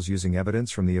examples using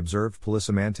evidence from the observed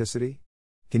polysemanticity?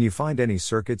 Can you find any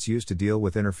circuits used to deal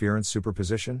with interference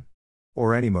superposition?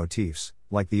 Or any motifs,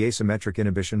 like the asymmetric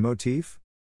inhibition motif?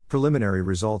 Preliminary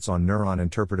results on neuron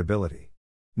interpretability.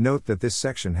 Note that this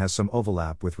section has some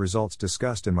overlap with results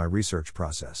discussed in my research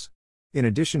process. In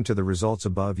addition to the results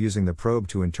above using the probe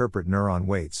to interpret neuron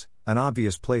weights, an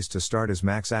obvious place to start is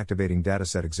max activating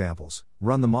dataset examples.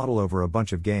 Run the model over a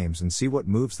bunch of games and see what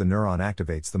moves the neuron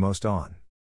activates the most on.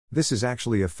 This is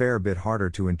actually a fair bit harder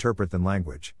to interpret than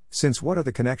language, since what are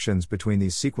the connections between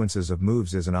these sequences of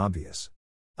moves isn't obvious.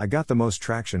 I got the most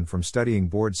traction from studying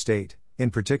board state,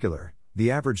 in particular, the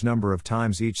average number of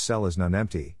times each cell is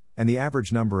non-empty, and the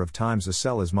average number of times a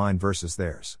cell is mine versus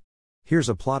theirs. Here's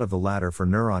a plot of the latter for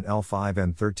neuron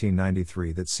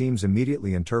L5N1393 that seems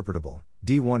immediately interpretable.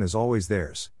 D1 is always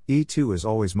theirs, E2 is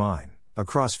always mine,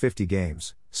 across 50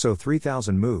 games, so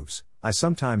 3000 moves. I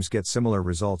sometimes get similar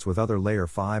results with other layer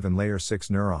 5 and layer 6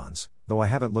 neurons, though I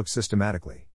haven't looked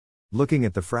systematically. Looking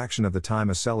at the fraction of the time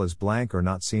a cell is blank or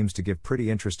not seems to give pretty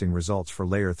interesting results for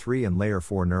layer 3 and layer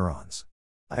 4 neurons.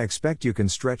 I expect you can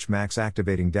stretch max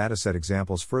activating dataset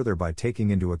examples further by taking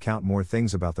into account more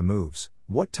things about the moves,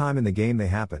 what time in the game they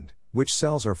happened, which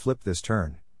cells are flipped this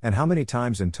turn, and how many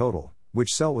times in total,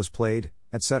 which cell was played,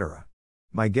 etc.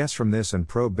 My guess from this and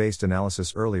probe-based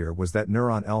analysis earlier was that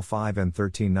neuron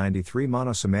L5N1393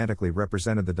 monosemantically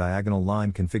represented the diagonal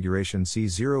line configuration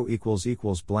C0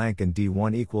 == blank and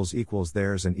D1 ==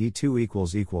 theirs and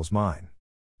E2 == mine.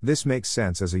 This makes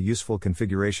sense as a useful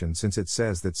configuration since it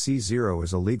says that C0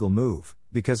 is a legal move,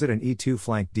 because it and E2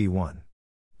 flank D1.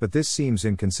 But this seems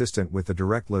inconsistent with the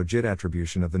direct logit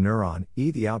attribution of the neuron,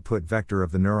 the output vector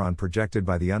of the neuron projected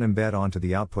by the unembed onto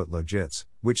the output logits,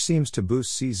 which seems to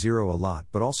boost C0 a lot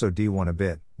but also D1 a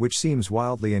bit, which seems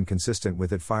wildly inconsistent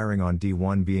with it firing on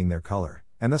D1 being their color,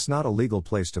 and thus not a legal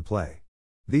place to play.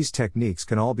 These techniques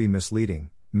can all be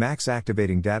misleading, Max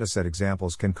activating dataset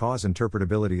examples can cause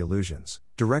interpretability illusions.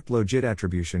 Direct logit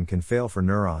attribution can fail for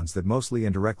neurons that mostly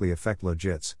indirectly affect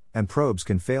logits, and probes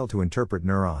can fail to interpret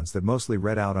neurons that mostly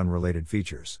read out unrelated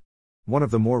features. One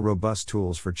of the more robust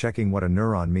tools for checking what a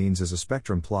neuron means is a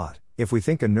spectrum plot. If we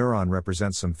think a neuron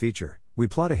represents some feature, we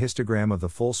plot a histogram of the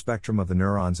full spectrum of the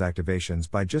neuron's activations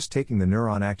by just taking the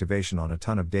neuron activation on a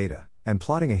ton of data, and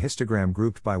plotting a histogram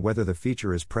grouped by whether the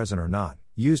feature is present or not,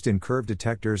 used in curve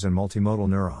detectors and multimodal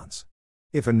neurons.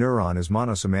 If a neuron is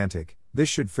monosemantic, this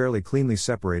should fairly cleanly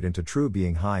separate into true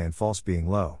being high and false being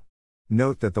low.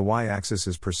 Note that the y-axis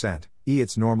is %,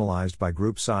 it's normalized by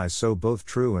group size, so both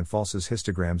true and false's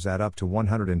histograms add up to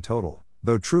 100 in total,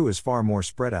 though true is far more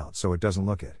spread out so it doesn't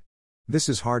look it. This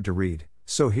is hard to read,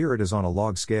 so here it is on a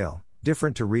log scale,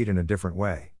 different to read in a different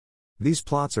way. These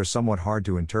plots are somewhat hard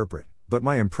to interpret, but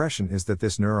my impression is that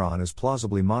this neuron is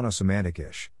plausibly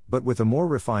monosemantic-ish, but with a more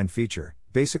refined feature.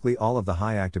 Basically all of the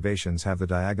high activations have the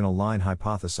diagonal line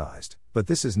hypothesized, but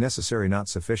this is necessary not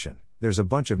sufficient. There's a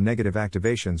bunch of negative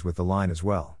activations with the line as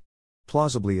well.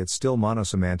 Plausibly it's still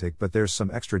monosemantic, but there's some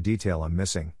extra detail I'm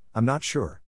missing, I'm not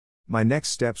sure. My next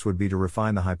steps would be to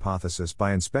refine the hypothesis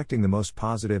by inspecting the most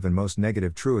positive and most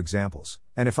negative true examples,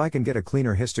 and if I can get a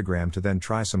cleaner histogram to then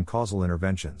try some causal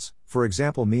interventions, for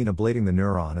example mean ablating the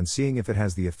neuron and seeing if it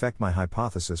has the effect my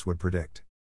hypothesis would predict.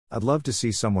 I'd love to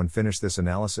see someone finish this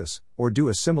analysis, or do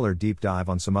a similar deep dive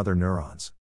on some other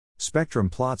neurons. Spectrum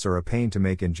plots are a pain to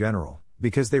make in general,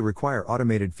 because they require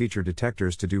automated feature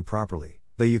detectors to do properly,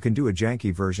 though you can do a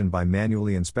janky version by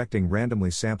manually inspecting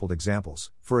randomly sampled examples,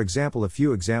 for example a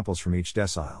few examples from each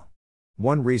decile.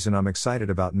 One reason I'm excited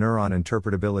about neuron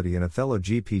interpretability in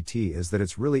Othello-GPT is that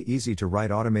it's really easy to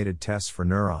write automated tests for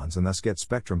neurons and thus get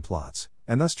spectrum plots,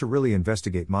 and thus to really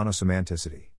investigate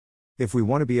monosemanticity. If we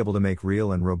want to be able to make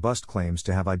real and robust claims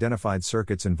to have identified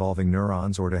circuits involving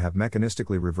neurons or to have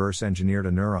mechanistically reverse-engineered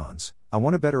a neurons, I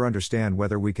want to better understand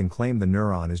whether we can claim the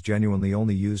neuron is genuinely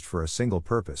only used for a single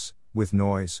purpose, with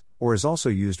noise, or is also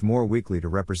used more weakly to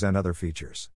represent other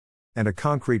features. And a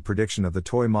concrete prediction of the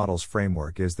toy model's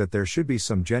framework is that there should be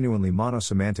some genuinely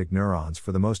monosemantic neurons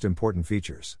for the most important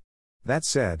features. That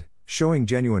said, showing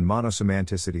genuine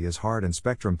monosemanticity is hard and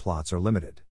spectrum plots are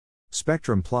limited.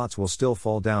 Spectrum plots will still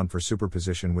fall down for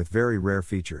superposition with very rare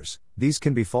features. These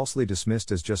can be falsely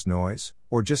dismissed as just noise,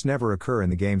 or just never occur in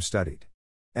the game studied.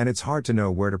 And it's hard to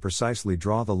know where to precisely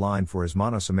draw the line for is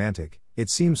monosemantic. It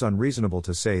seems unreasonable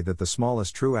to say that the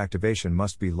smallest true activation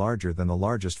must be larger than the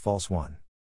largest false one.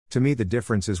 To me the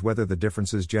difference is whether the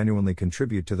differences genuinely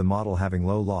contribute to the model having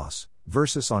low loss,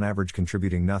 versus on average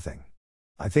contributing nothing.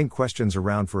 I think questions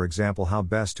around, for example, how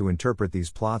best to interpret these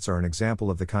plots are an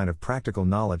example of the kind of practical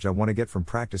knowledge I want to get from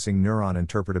practicing neuron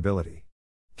interpretability.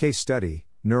 Case study: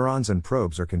 neurons and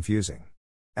probes are confusing.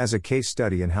 As a case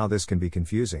study in how this can be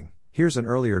confusing, here's an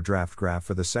earlier draft graph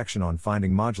for the section on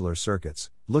finding modular circuits,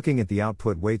 looking at the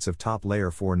output weights of top layer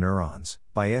 4 neurons,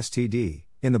 by STD,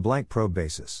 in the blank probe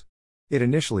basis. It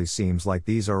initially seems like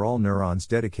these are all neurons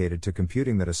dedicated to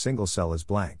computing that a single cell is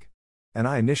blank. And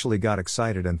I initially got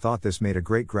excited and thought this made a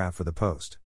great graph for the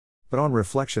post. But on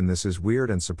reflection this is weird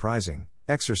and surprising.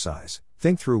 Exercise: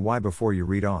 think through why before you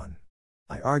read on.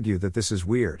 I argue that this is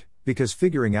weird, because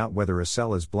figuring out whether a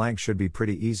cell is blank should be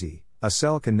pretty easy. A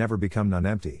cell can never become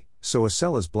non-empty, so a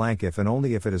cell is blank if and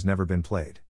only if it has never been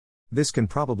played. This can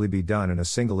probably be done in a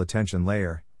single attention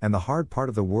layer, and the hard part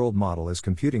of the world model is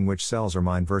computing which cells are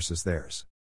mine versus theirs.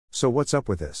 So what's up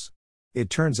with this? It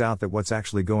turns out that what's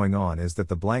actually going on is that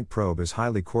the blank probe is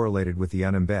highly correlated with the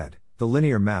unembed, the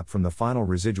linear map from the final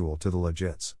residual to the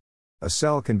logits. A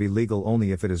cell can be legal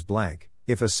only if it is blank.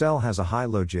 If a cell has a high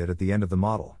logit at the end of the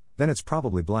model, then it's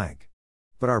probably blank.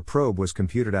 But our probe was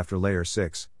computed after layer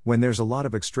 6, when there's a lot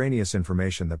of extraneous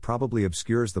information that probably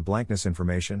obscures the blankness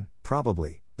information.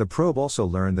 Probably, the probe also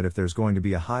learned that if there's going to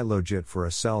be a high logit for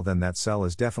a cell, then that cell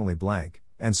is definitely blank,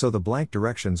 and so the blank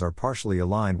directions are partially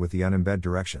aligned with the unembed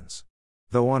directions.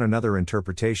 Though on another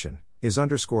interpretation, is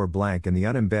underscore blank and the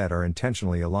unembed are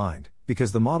intentionally aligned,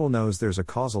 because the model knows there's a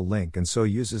causal link and so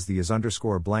uses the is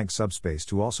underscore blank subspace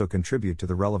to also contribute to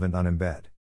the relevant unembed.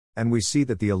 And we see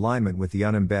that the alignment with the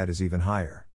unembed is even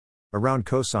higher. Around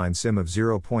cosine sim of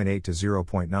 0.8 to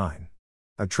 0.9.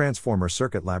 A transformer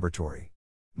circuit laboratory.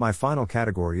 My final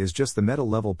category is just the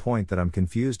meta-level point that I'm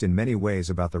confused in many ways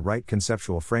about the right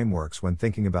conceptual frameworks when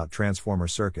thinking about transformer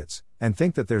circuits, and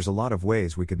think that there's a lot of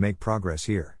ways we could make progress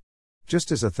here.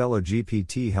 Just as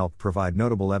Othello-GPT helped provide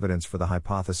notable evidence for the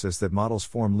hypothesis that models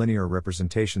form linear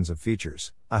representations of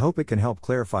features, I hope it can help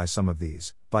clarify some of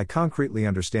these. By concretely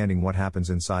understanding what happens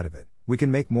inside of it, we can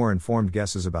make more informed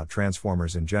guesses about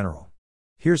transformers in general.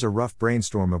 Here's a rough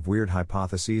brainstorm of weird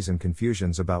hypotheses and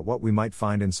confusions about what we might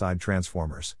find inside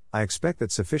transformers. I expect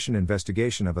that sufficient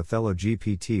investigation of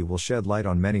Othello-GPT will shed light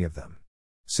on many of them.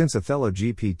 Since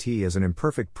Othello-GPT is an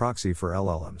imperfect proxy for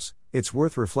LLMs, it's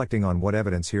worth reflecting on what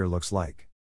evidence here looks like.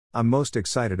 I'm most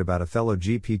excited about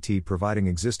Othello-GPT providing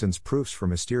existence proofs for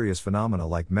mysterious phenomena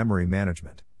like memory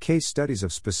management, case studies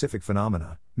of specific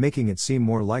phenomena, making it seem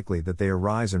more likely that they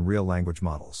arise in real language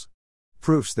models.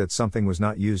 Proofs that something was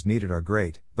not used needed are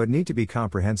great, but need to be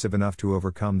comprehensive enough to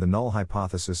overcome the null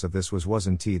hypothesis of this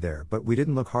wasn't there but we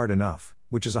didn't look hard enough,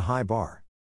 which is a high bar.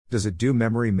 Does it do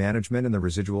memory management in the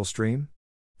residual stream?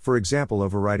 For example,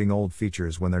 overwriting old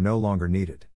features when they're no longer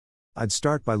needed. I'd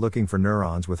start by looking for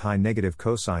neurons with high negative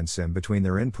cosine sim between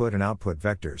their input and output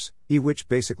vectors, which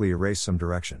basically erase some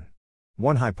direction.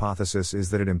 One hypothesis is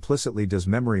that it implicitly does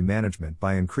memory management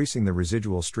by increasing the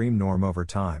residual stream norm over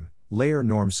time. Layer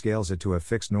norm scales it to a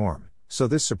fixed norm, so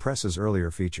this suppresses earlier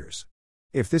features.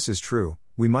 If this is true,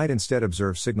 we might instead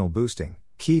observe signal boosting.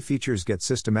 Key features get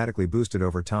systematically boosted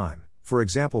over time, for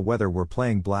example whether we're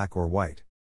playing black or white.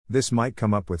 This might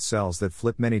come up with cells that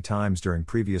flip many times during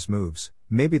previous moves.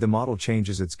 Maybe the model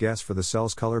changes its guess for the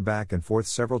cell's color back and forth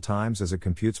several times as it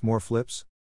computes more flips.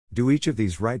 Do each of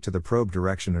these write to the probe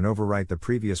direction and overwrite the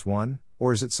previous one,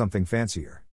 or is it something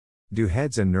fancier? Do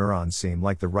heads and neurons seem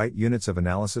like the right units of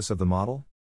analysis of the model?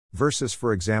 Versus,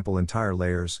 for example, entire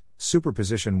layers,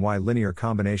 superposition y linear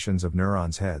combinations of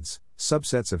neurons' heads,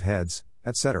 subsets of heads,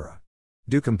 etc.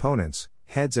 Do components,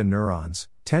 heads and neurons,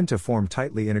 tend to form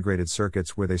tightly integrated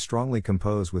circuits where they strongly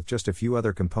compose with just a few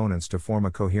other components to form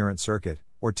a coherent circuit,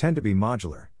 or tend to be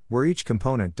modular, where each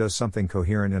component does something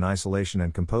coherent in isolation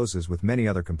and composes with many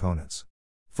other components?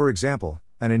 For example,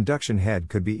 an induction head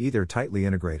could be either tightly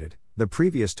integrated, the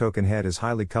previous token head is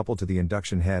highly coupled to the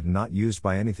induction head and not used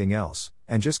by anything else,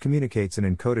 and just communicates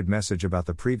an encoded message about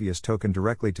the previous token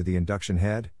directly to the induction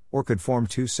head, or could form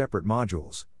two separate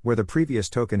modules, where the previous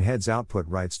token head's output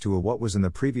writes to a what was in the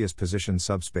previous position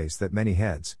subspace that many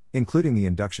heads, including the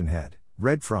induction head,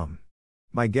 read from.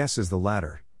 My guess is the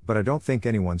latter, but I don't think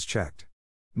anyone's checked.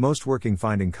 Most working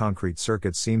finding concrete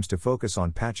circuits seems to focus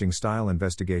on patching style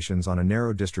investigations on a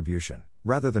narrow distribution,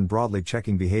 rather than broadly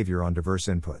checking behavior on diverse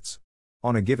inputs.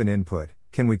 On a given input,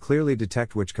 can we clearly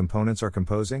detect which components are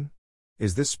composing?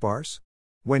 Is this sparse?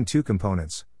 When two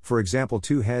components, for example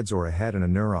two heads or a head and a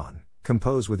neuron,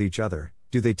 compose with each other,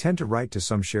 do they tend to write to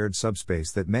some shared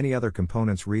subspace that many other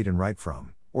components read and write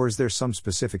from, or is there some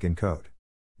specific encode?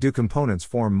 Do components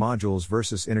form modules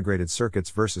versus integrated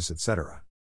circuits versus etc.?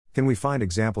 Can we find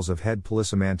examples of head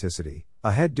polysemanticity,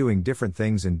 a head doing different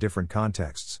things in different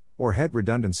contexts, or head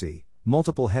redundancy,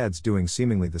 multiple heads doing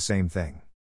seemingly the same thing?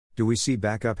 Do we see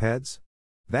backup heads?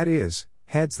 That is,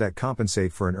 heads that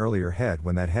compensate for an earlier head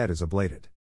when that head is ablated.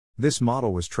 This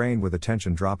model was trained with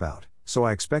attention dropout, so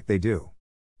I expect they do.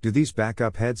 Do these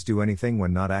backup heads do anything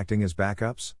when not acting as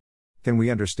backups? Can we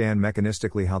understand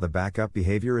mechanistically how the backup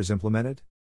behavior is implemented?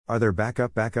 Are there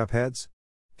backup heads?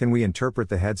 Can we interpret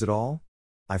the heads at all?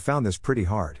 I found this pretty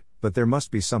hard, but there must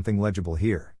be something legible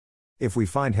here. If we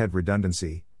find head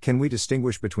redundancy, can we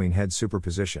distinguish between head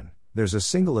superposition? There's a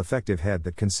single effective head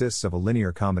that consists of a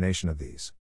linear combination of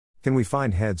these. Can we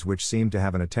find heads which seem to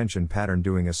have an attention pattern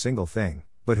doing a single thing,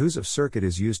 but whose of circuit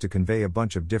is used to convey a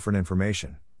bunch of different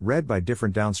information, read by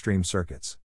different downstream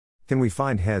circuits? Can we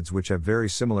find heads which have very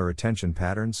similar attention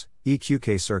patterns,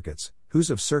 EQK circuits, whose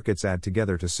of circuits add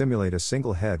together to simulate a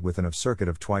single head with an of circuit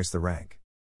of twice the rank?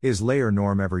 Is layer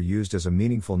norm ever used as a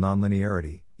meaningful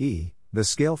nonlinearity, the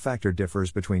scale factor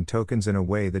differs between tokens in a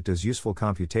way that does useful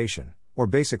computation, or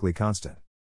basically constant?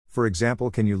 For example,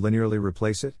 can you linearly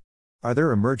replace it? Are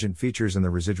there emergent features in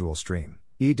the residual stream,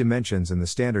 dimensions in the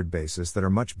standard basis that are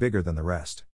much bigger than the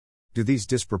rest? Do these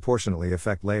disproportionately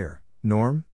affect layer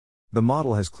norm? The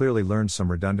model has clearly learned some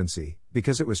redundancy,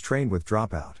 because it was trained with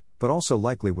dropout, but also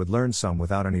likely would learn some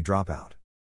without any dropout.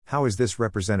 How is this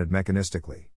represented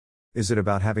mechanistically? Is it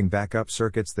about having backup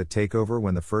circuits that take over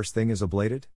when the first thing is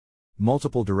ablated?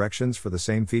 Multiple directions for the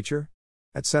same feature?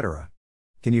 Etc.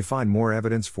 Can you find more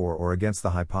evidence for or against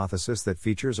the hypothesis that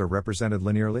features are represented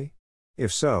linearly?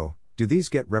 If so, do these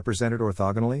get represented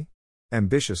orthogonally?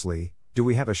 Ambitiously, do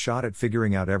we have a shot at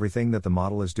figuring out everything that the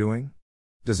model is doing?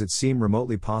 Does it seem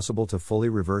remotely possible to fully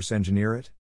reverse engineer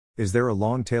it? Is there a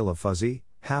long tail of fuzzy,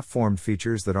 half-formed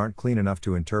features that aren't clean enough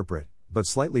to interpret, but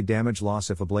slightly damage loss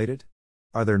if ablated?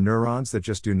 Are there neurons that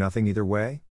just do nothing either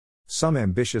way? Some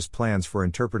ambitious plans for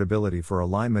interpretability for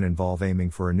alignment involve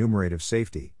aiming for enumerative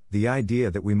safety, the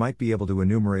idea that we might be able to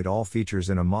enumerate all features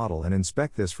in a model and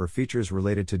inspect this for features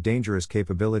related to dangerous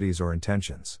capabilities or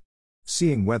intentions.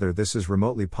 Seeing whether this is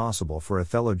remotely possible for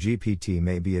Othello-GPT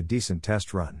may be a decent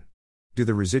test run. Do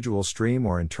the residual stream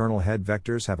or internal head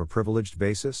vectors have a privileged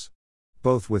basis?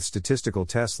 Both with statistical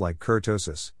tests like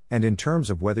kurtosis, and in terms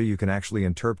of whether you can actually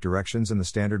interpret directions in the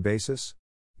standard basis?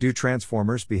 Do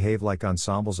transformers behave like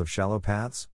ensembles of shallow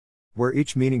paths? Where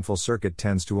each meaningful circuit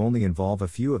tends to only involve a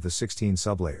few of the 16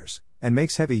 sublayers, and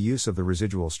makes heavy use of the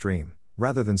residual stream,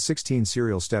 rather than 16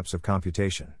 serial steps of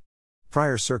computation.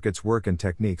 Prior circuits work and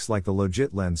techniques like the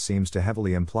logit lens seems to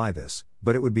heavily imply this,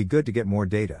 but it would be good to get more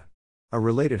data. A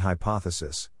related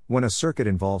hypothesis: when a circuit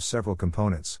involves several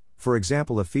components, for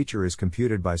example a feature is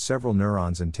computed by several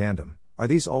neurons in tandem, are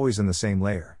these always in the same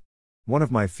layer? One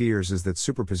of my fears is that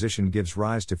superposition gives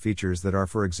rise to features that are,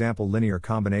 for example, linear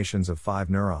combinations of 5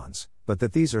 neurons, but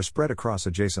that these are spread across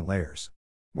adjacent layers.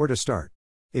 Where to start?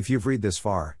 If you've read this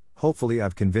far, hopefully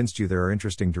I've convinced you there are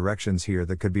interesting directions here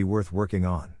that could be worth working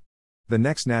on. The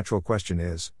next natural question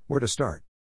is, where to start?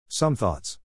 Some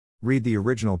thoughts. Read the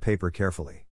original paper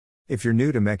carefully. If you're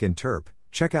new to Mech Interp,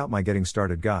 check out my Getting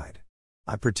Started guide.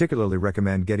 I particularly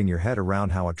recommend getting your head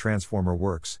around how a transformer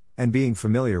works, and being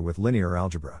familiar with linear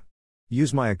algebra.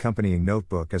 Use my accompanying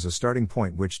notebook as a starting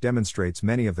point which demonstrates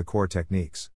many of the core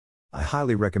techniques. I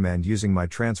highly recommend using my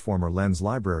Transformer Lens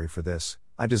library for this.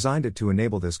 I designed it to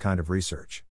enable this kind of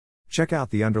research. Check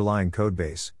out the underlying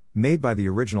codebase, made by the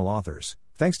original authors.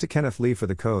 Thanks to Kenneth Lee for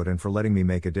the code and for letting me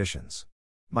make additions.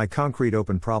 My concrete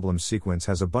open problems sequence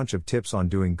has a bunch of tips on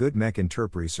doing good Mech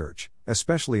Interp research,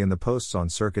 especially in the posts on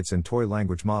circuits and toy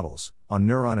language models, on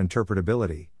neuron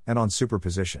interpretability, and on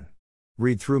superposition.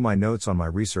 Read through my notes on my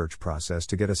research process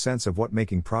to get a sense of what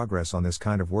making progress on this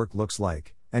kind of work looks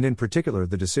like, and in particular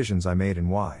the decisions I made and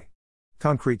why.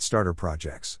 Concrete starter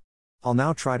projects. I'll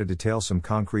now try to detail some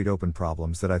concrete open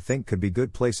problems that I think could be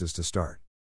good places to start.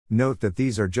 Note that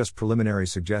these are just preliminary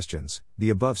suggestions. The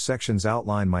above sections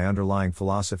outline my underlying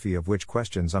philosophy of which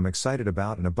questions I'm excited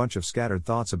about and a bunch of scattered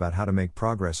thoughts about how to make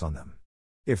progress on them.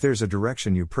 If there's a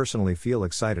direction you personally feel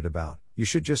excited about, you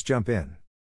should just jump in.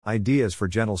 Ideas for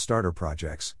gentle starter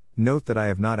projects. Note that I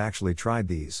have not actually tried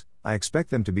these. I expect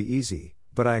them to be easy,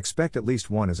 but I expect at least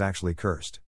one is actually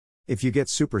cursed. If you get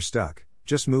super stuck,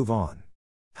 just move on.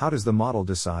 How does the model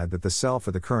decide that the cell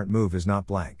for the current move is not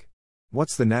blank?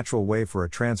 What's the natural way for a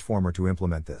transformer to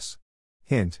implement this?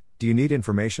 Hint: do you need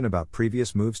information about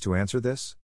previous moves to answer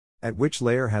this? At which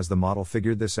layer has the model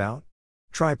figured this out?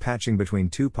 Try patching between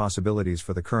two possibilities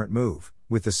for the current move,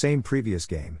 with the same previous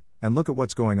game, and look at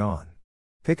what's going on.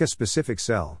 Pick a specific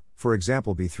cell, for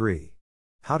example B3.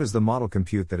 How does the model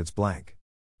compute that it's blank?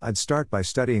 I'd start by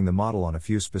studying the model on a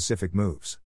few specific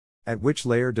moves. At which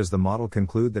layer does the model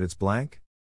conclude that it's blank?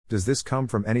 Does this come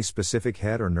from any specific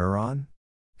head or neuron?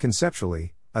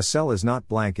 Conceptually, a cell is not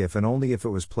blank if and only if it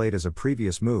was played as a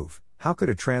previous move. How could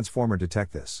a transformer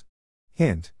detect this?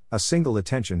 Hint: a single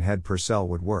attention head per cell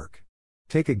would work.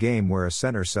 Take a game where a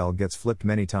center cell gets flipped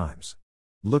many times.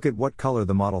 Look at what color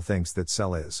the model thinks that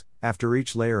cell is, after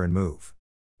each layer and move.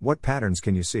 What patterns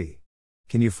can you see?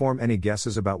 Can you form any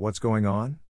guesses about what's going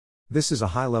on? This is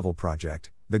a high-level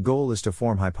project. The goal is to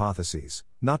form hypotheses,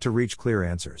 not to reach clear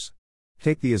answers.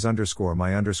 Take the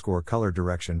my color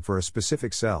direction for a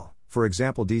specific cell, for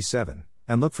example D7,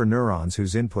 and look for neurons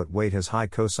whose input weight has high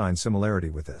cosine similarity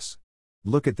with this.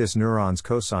 Look at this neuron's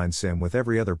cosine sim with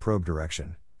every other probe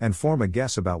direction, and form a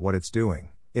guess about what it's doing.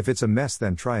 If it's a mess,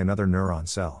 then try another neuron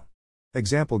cell.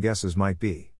 Example guesses might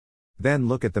be. Then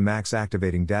look at the max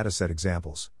activating dataset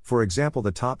examples, for example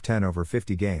the top 10 over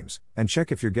 50 games, and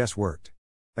check if your guess worked.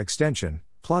 Extension: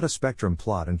 plot a spectrum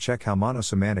plot and check how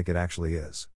monosemantic it actually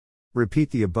is.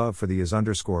 Repeat the above for the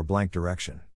is_blank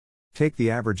direction. Take the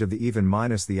average of the even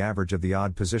minus the average of the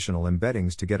odd positional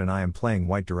embeddings to get an I am playing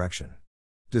white direction.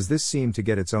 Does this seem to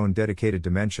get its own dedicated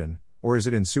dimension, or is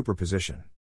it in superposition?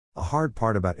 A hard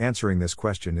part about answering this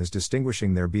question is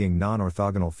distinguishing there being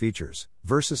non-orthogonal features,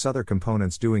 versus other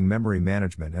components doing memory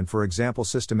management and for example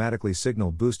systematically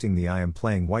signal boosting the I am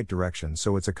playing white direction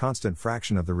so it's a constant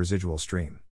fraction of the residual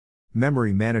stream.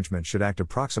 Memory management should act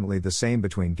approximately the same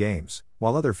between games,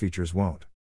 while other features won't.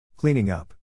 Cleaning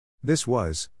up. This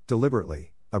was,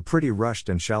 deliberately, a pretty rushed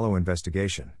and shallow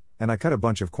investigation, and I cut a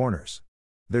bunch of corners.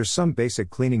 There's some basic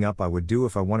cleaning up I would do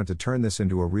if I wanted to turn this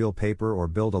into a real paper or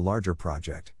build a larger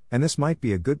project, and this might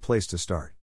be a good place to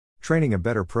start. Training a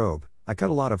better probe. I cut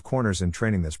a lot of corners in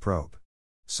training this probe.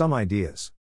 Some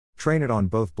ideas. Train it on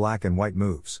both black and white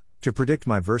moves, to predict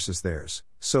my versus theirs,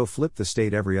 so flip the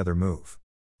state every other move.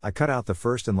 I cut out the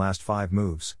first and last 5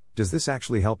 moves. Does this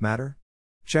actually help matter?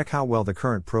 Check how well the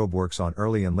current probe works on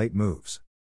early and late moves.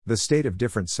 The state of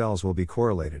different cells will be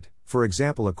correlated. For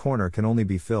example, a corner can only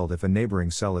be filled if a neighboring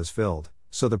cell is filled,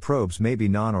 so the probes may be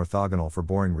non-orthogonal for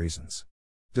boring reasons.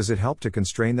 Does it help to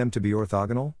constrain them to be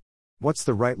orthogonal? What's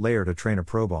the right layer to train a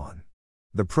probe on?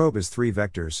 The probe is 3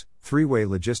 vectors, 3-way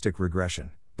logistic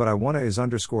regression, but I wanna is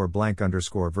underscore blank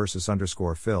underscore versus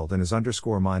underscore filled and is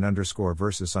underscore mine underscore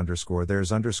versus underscore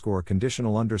there's underscore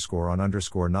conditional underscore on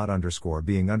underscore not underscore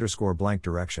being underscore blank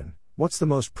direction. What's the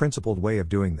most principled way of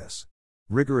doing this?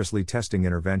 Rigorously testing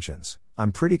interventions.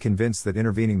 I'm pretty convinced that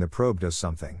intervening the probe does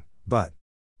something, but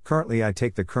currently I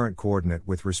take the current coordinate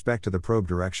with respect to the probe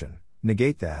direction,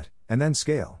 negate that, and then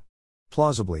scale.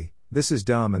 Plausibly, this is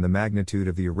dumb and the magnitude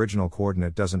of the original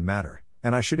coordinate doesn't matter,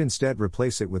 and I should instead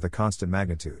replace it with a constant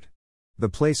magnitude. The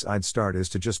place I'd start is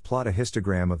to just plot a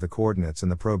histogram of the coordinates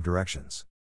and the probe directions.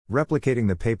 Replicating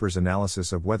the paper's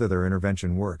analysis of whether their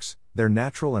intervention works, their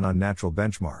natural and unnatural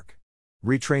benchmark.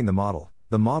 Retrain the model.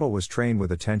 The model was trained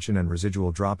with attention and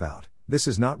residual dropout. This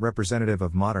is not representative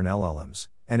of modern LLMs,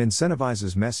 and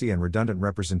incentivizes messy and redundant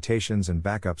representations and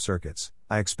backup circuits.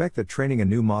 I expect that training a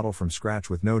new model from scratch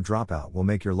with no dropout will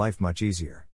make your life much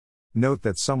easier. Note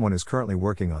that someone is currently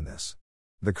working on this.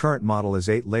 The current model is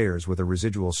 8 layers with a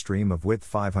residual stream of width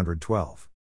 512.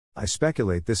 I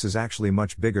speculate this is actually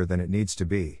much bigger than it needs to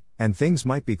be, and things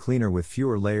might be cleaner with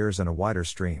fewer layers and a wider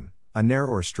stream, a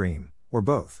narrower stream, or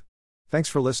both. Thanks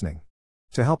for listening.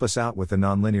 To help us out with the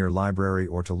nonlinear library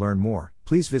or to learn more,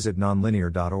 please visit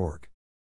nonlinear.org.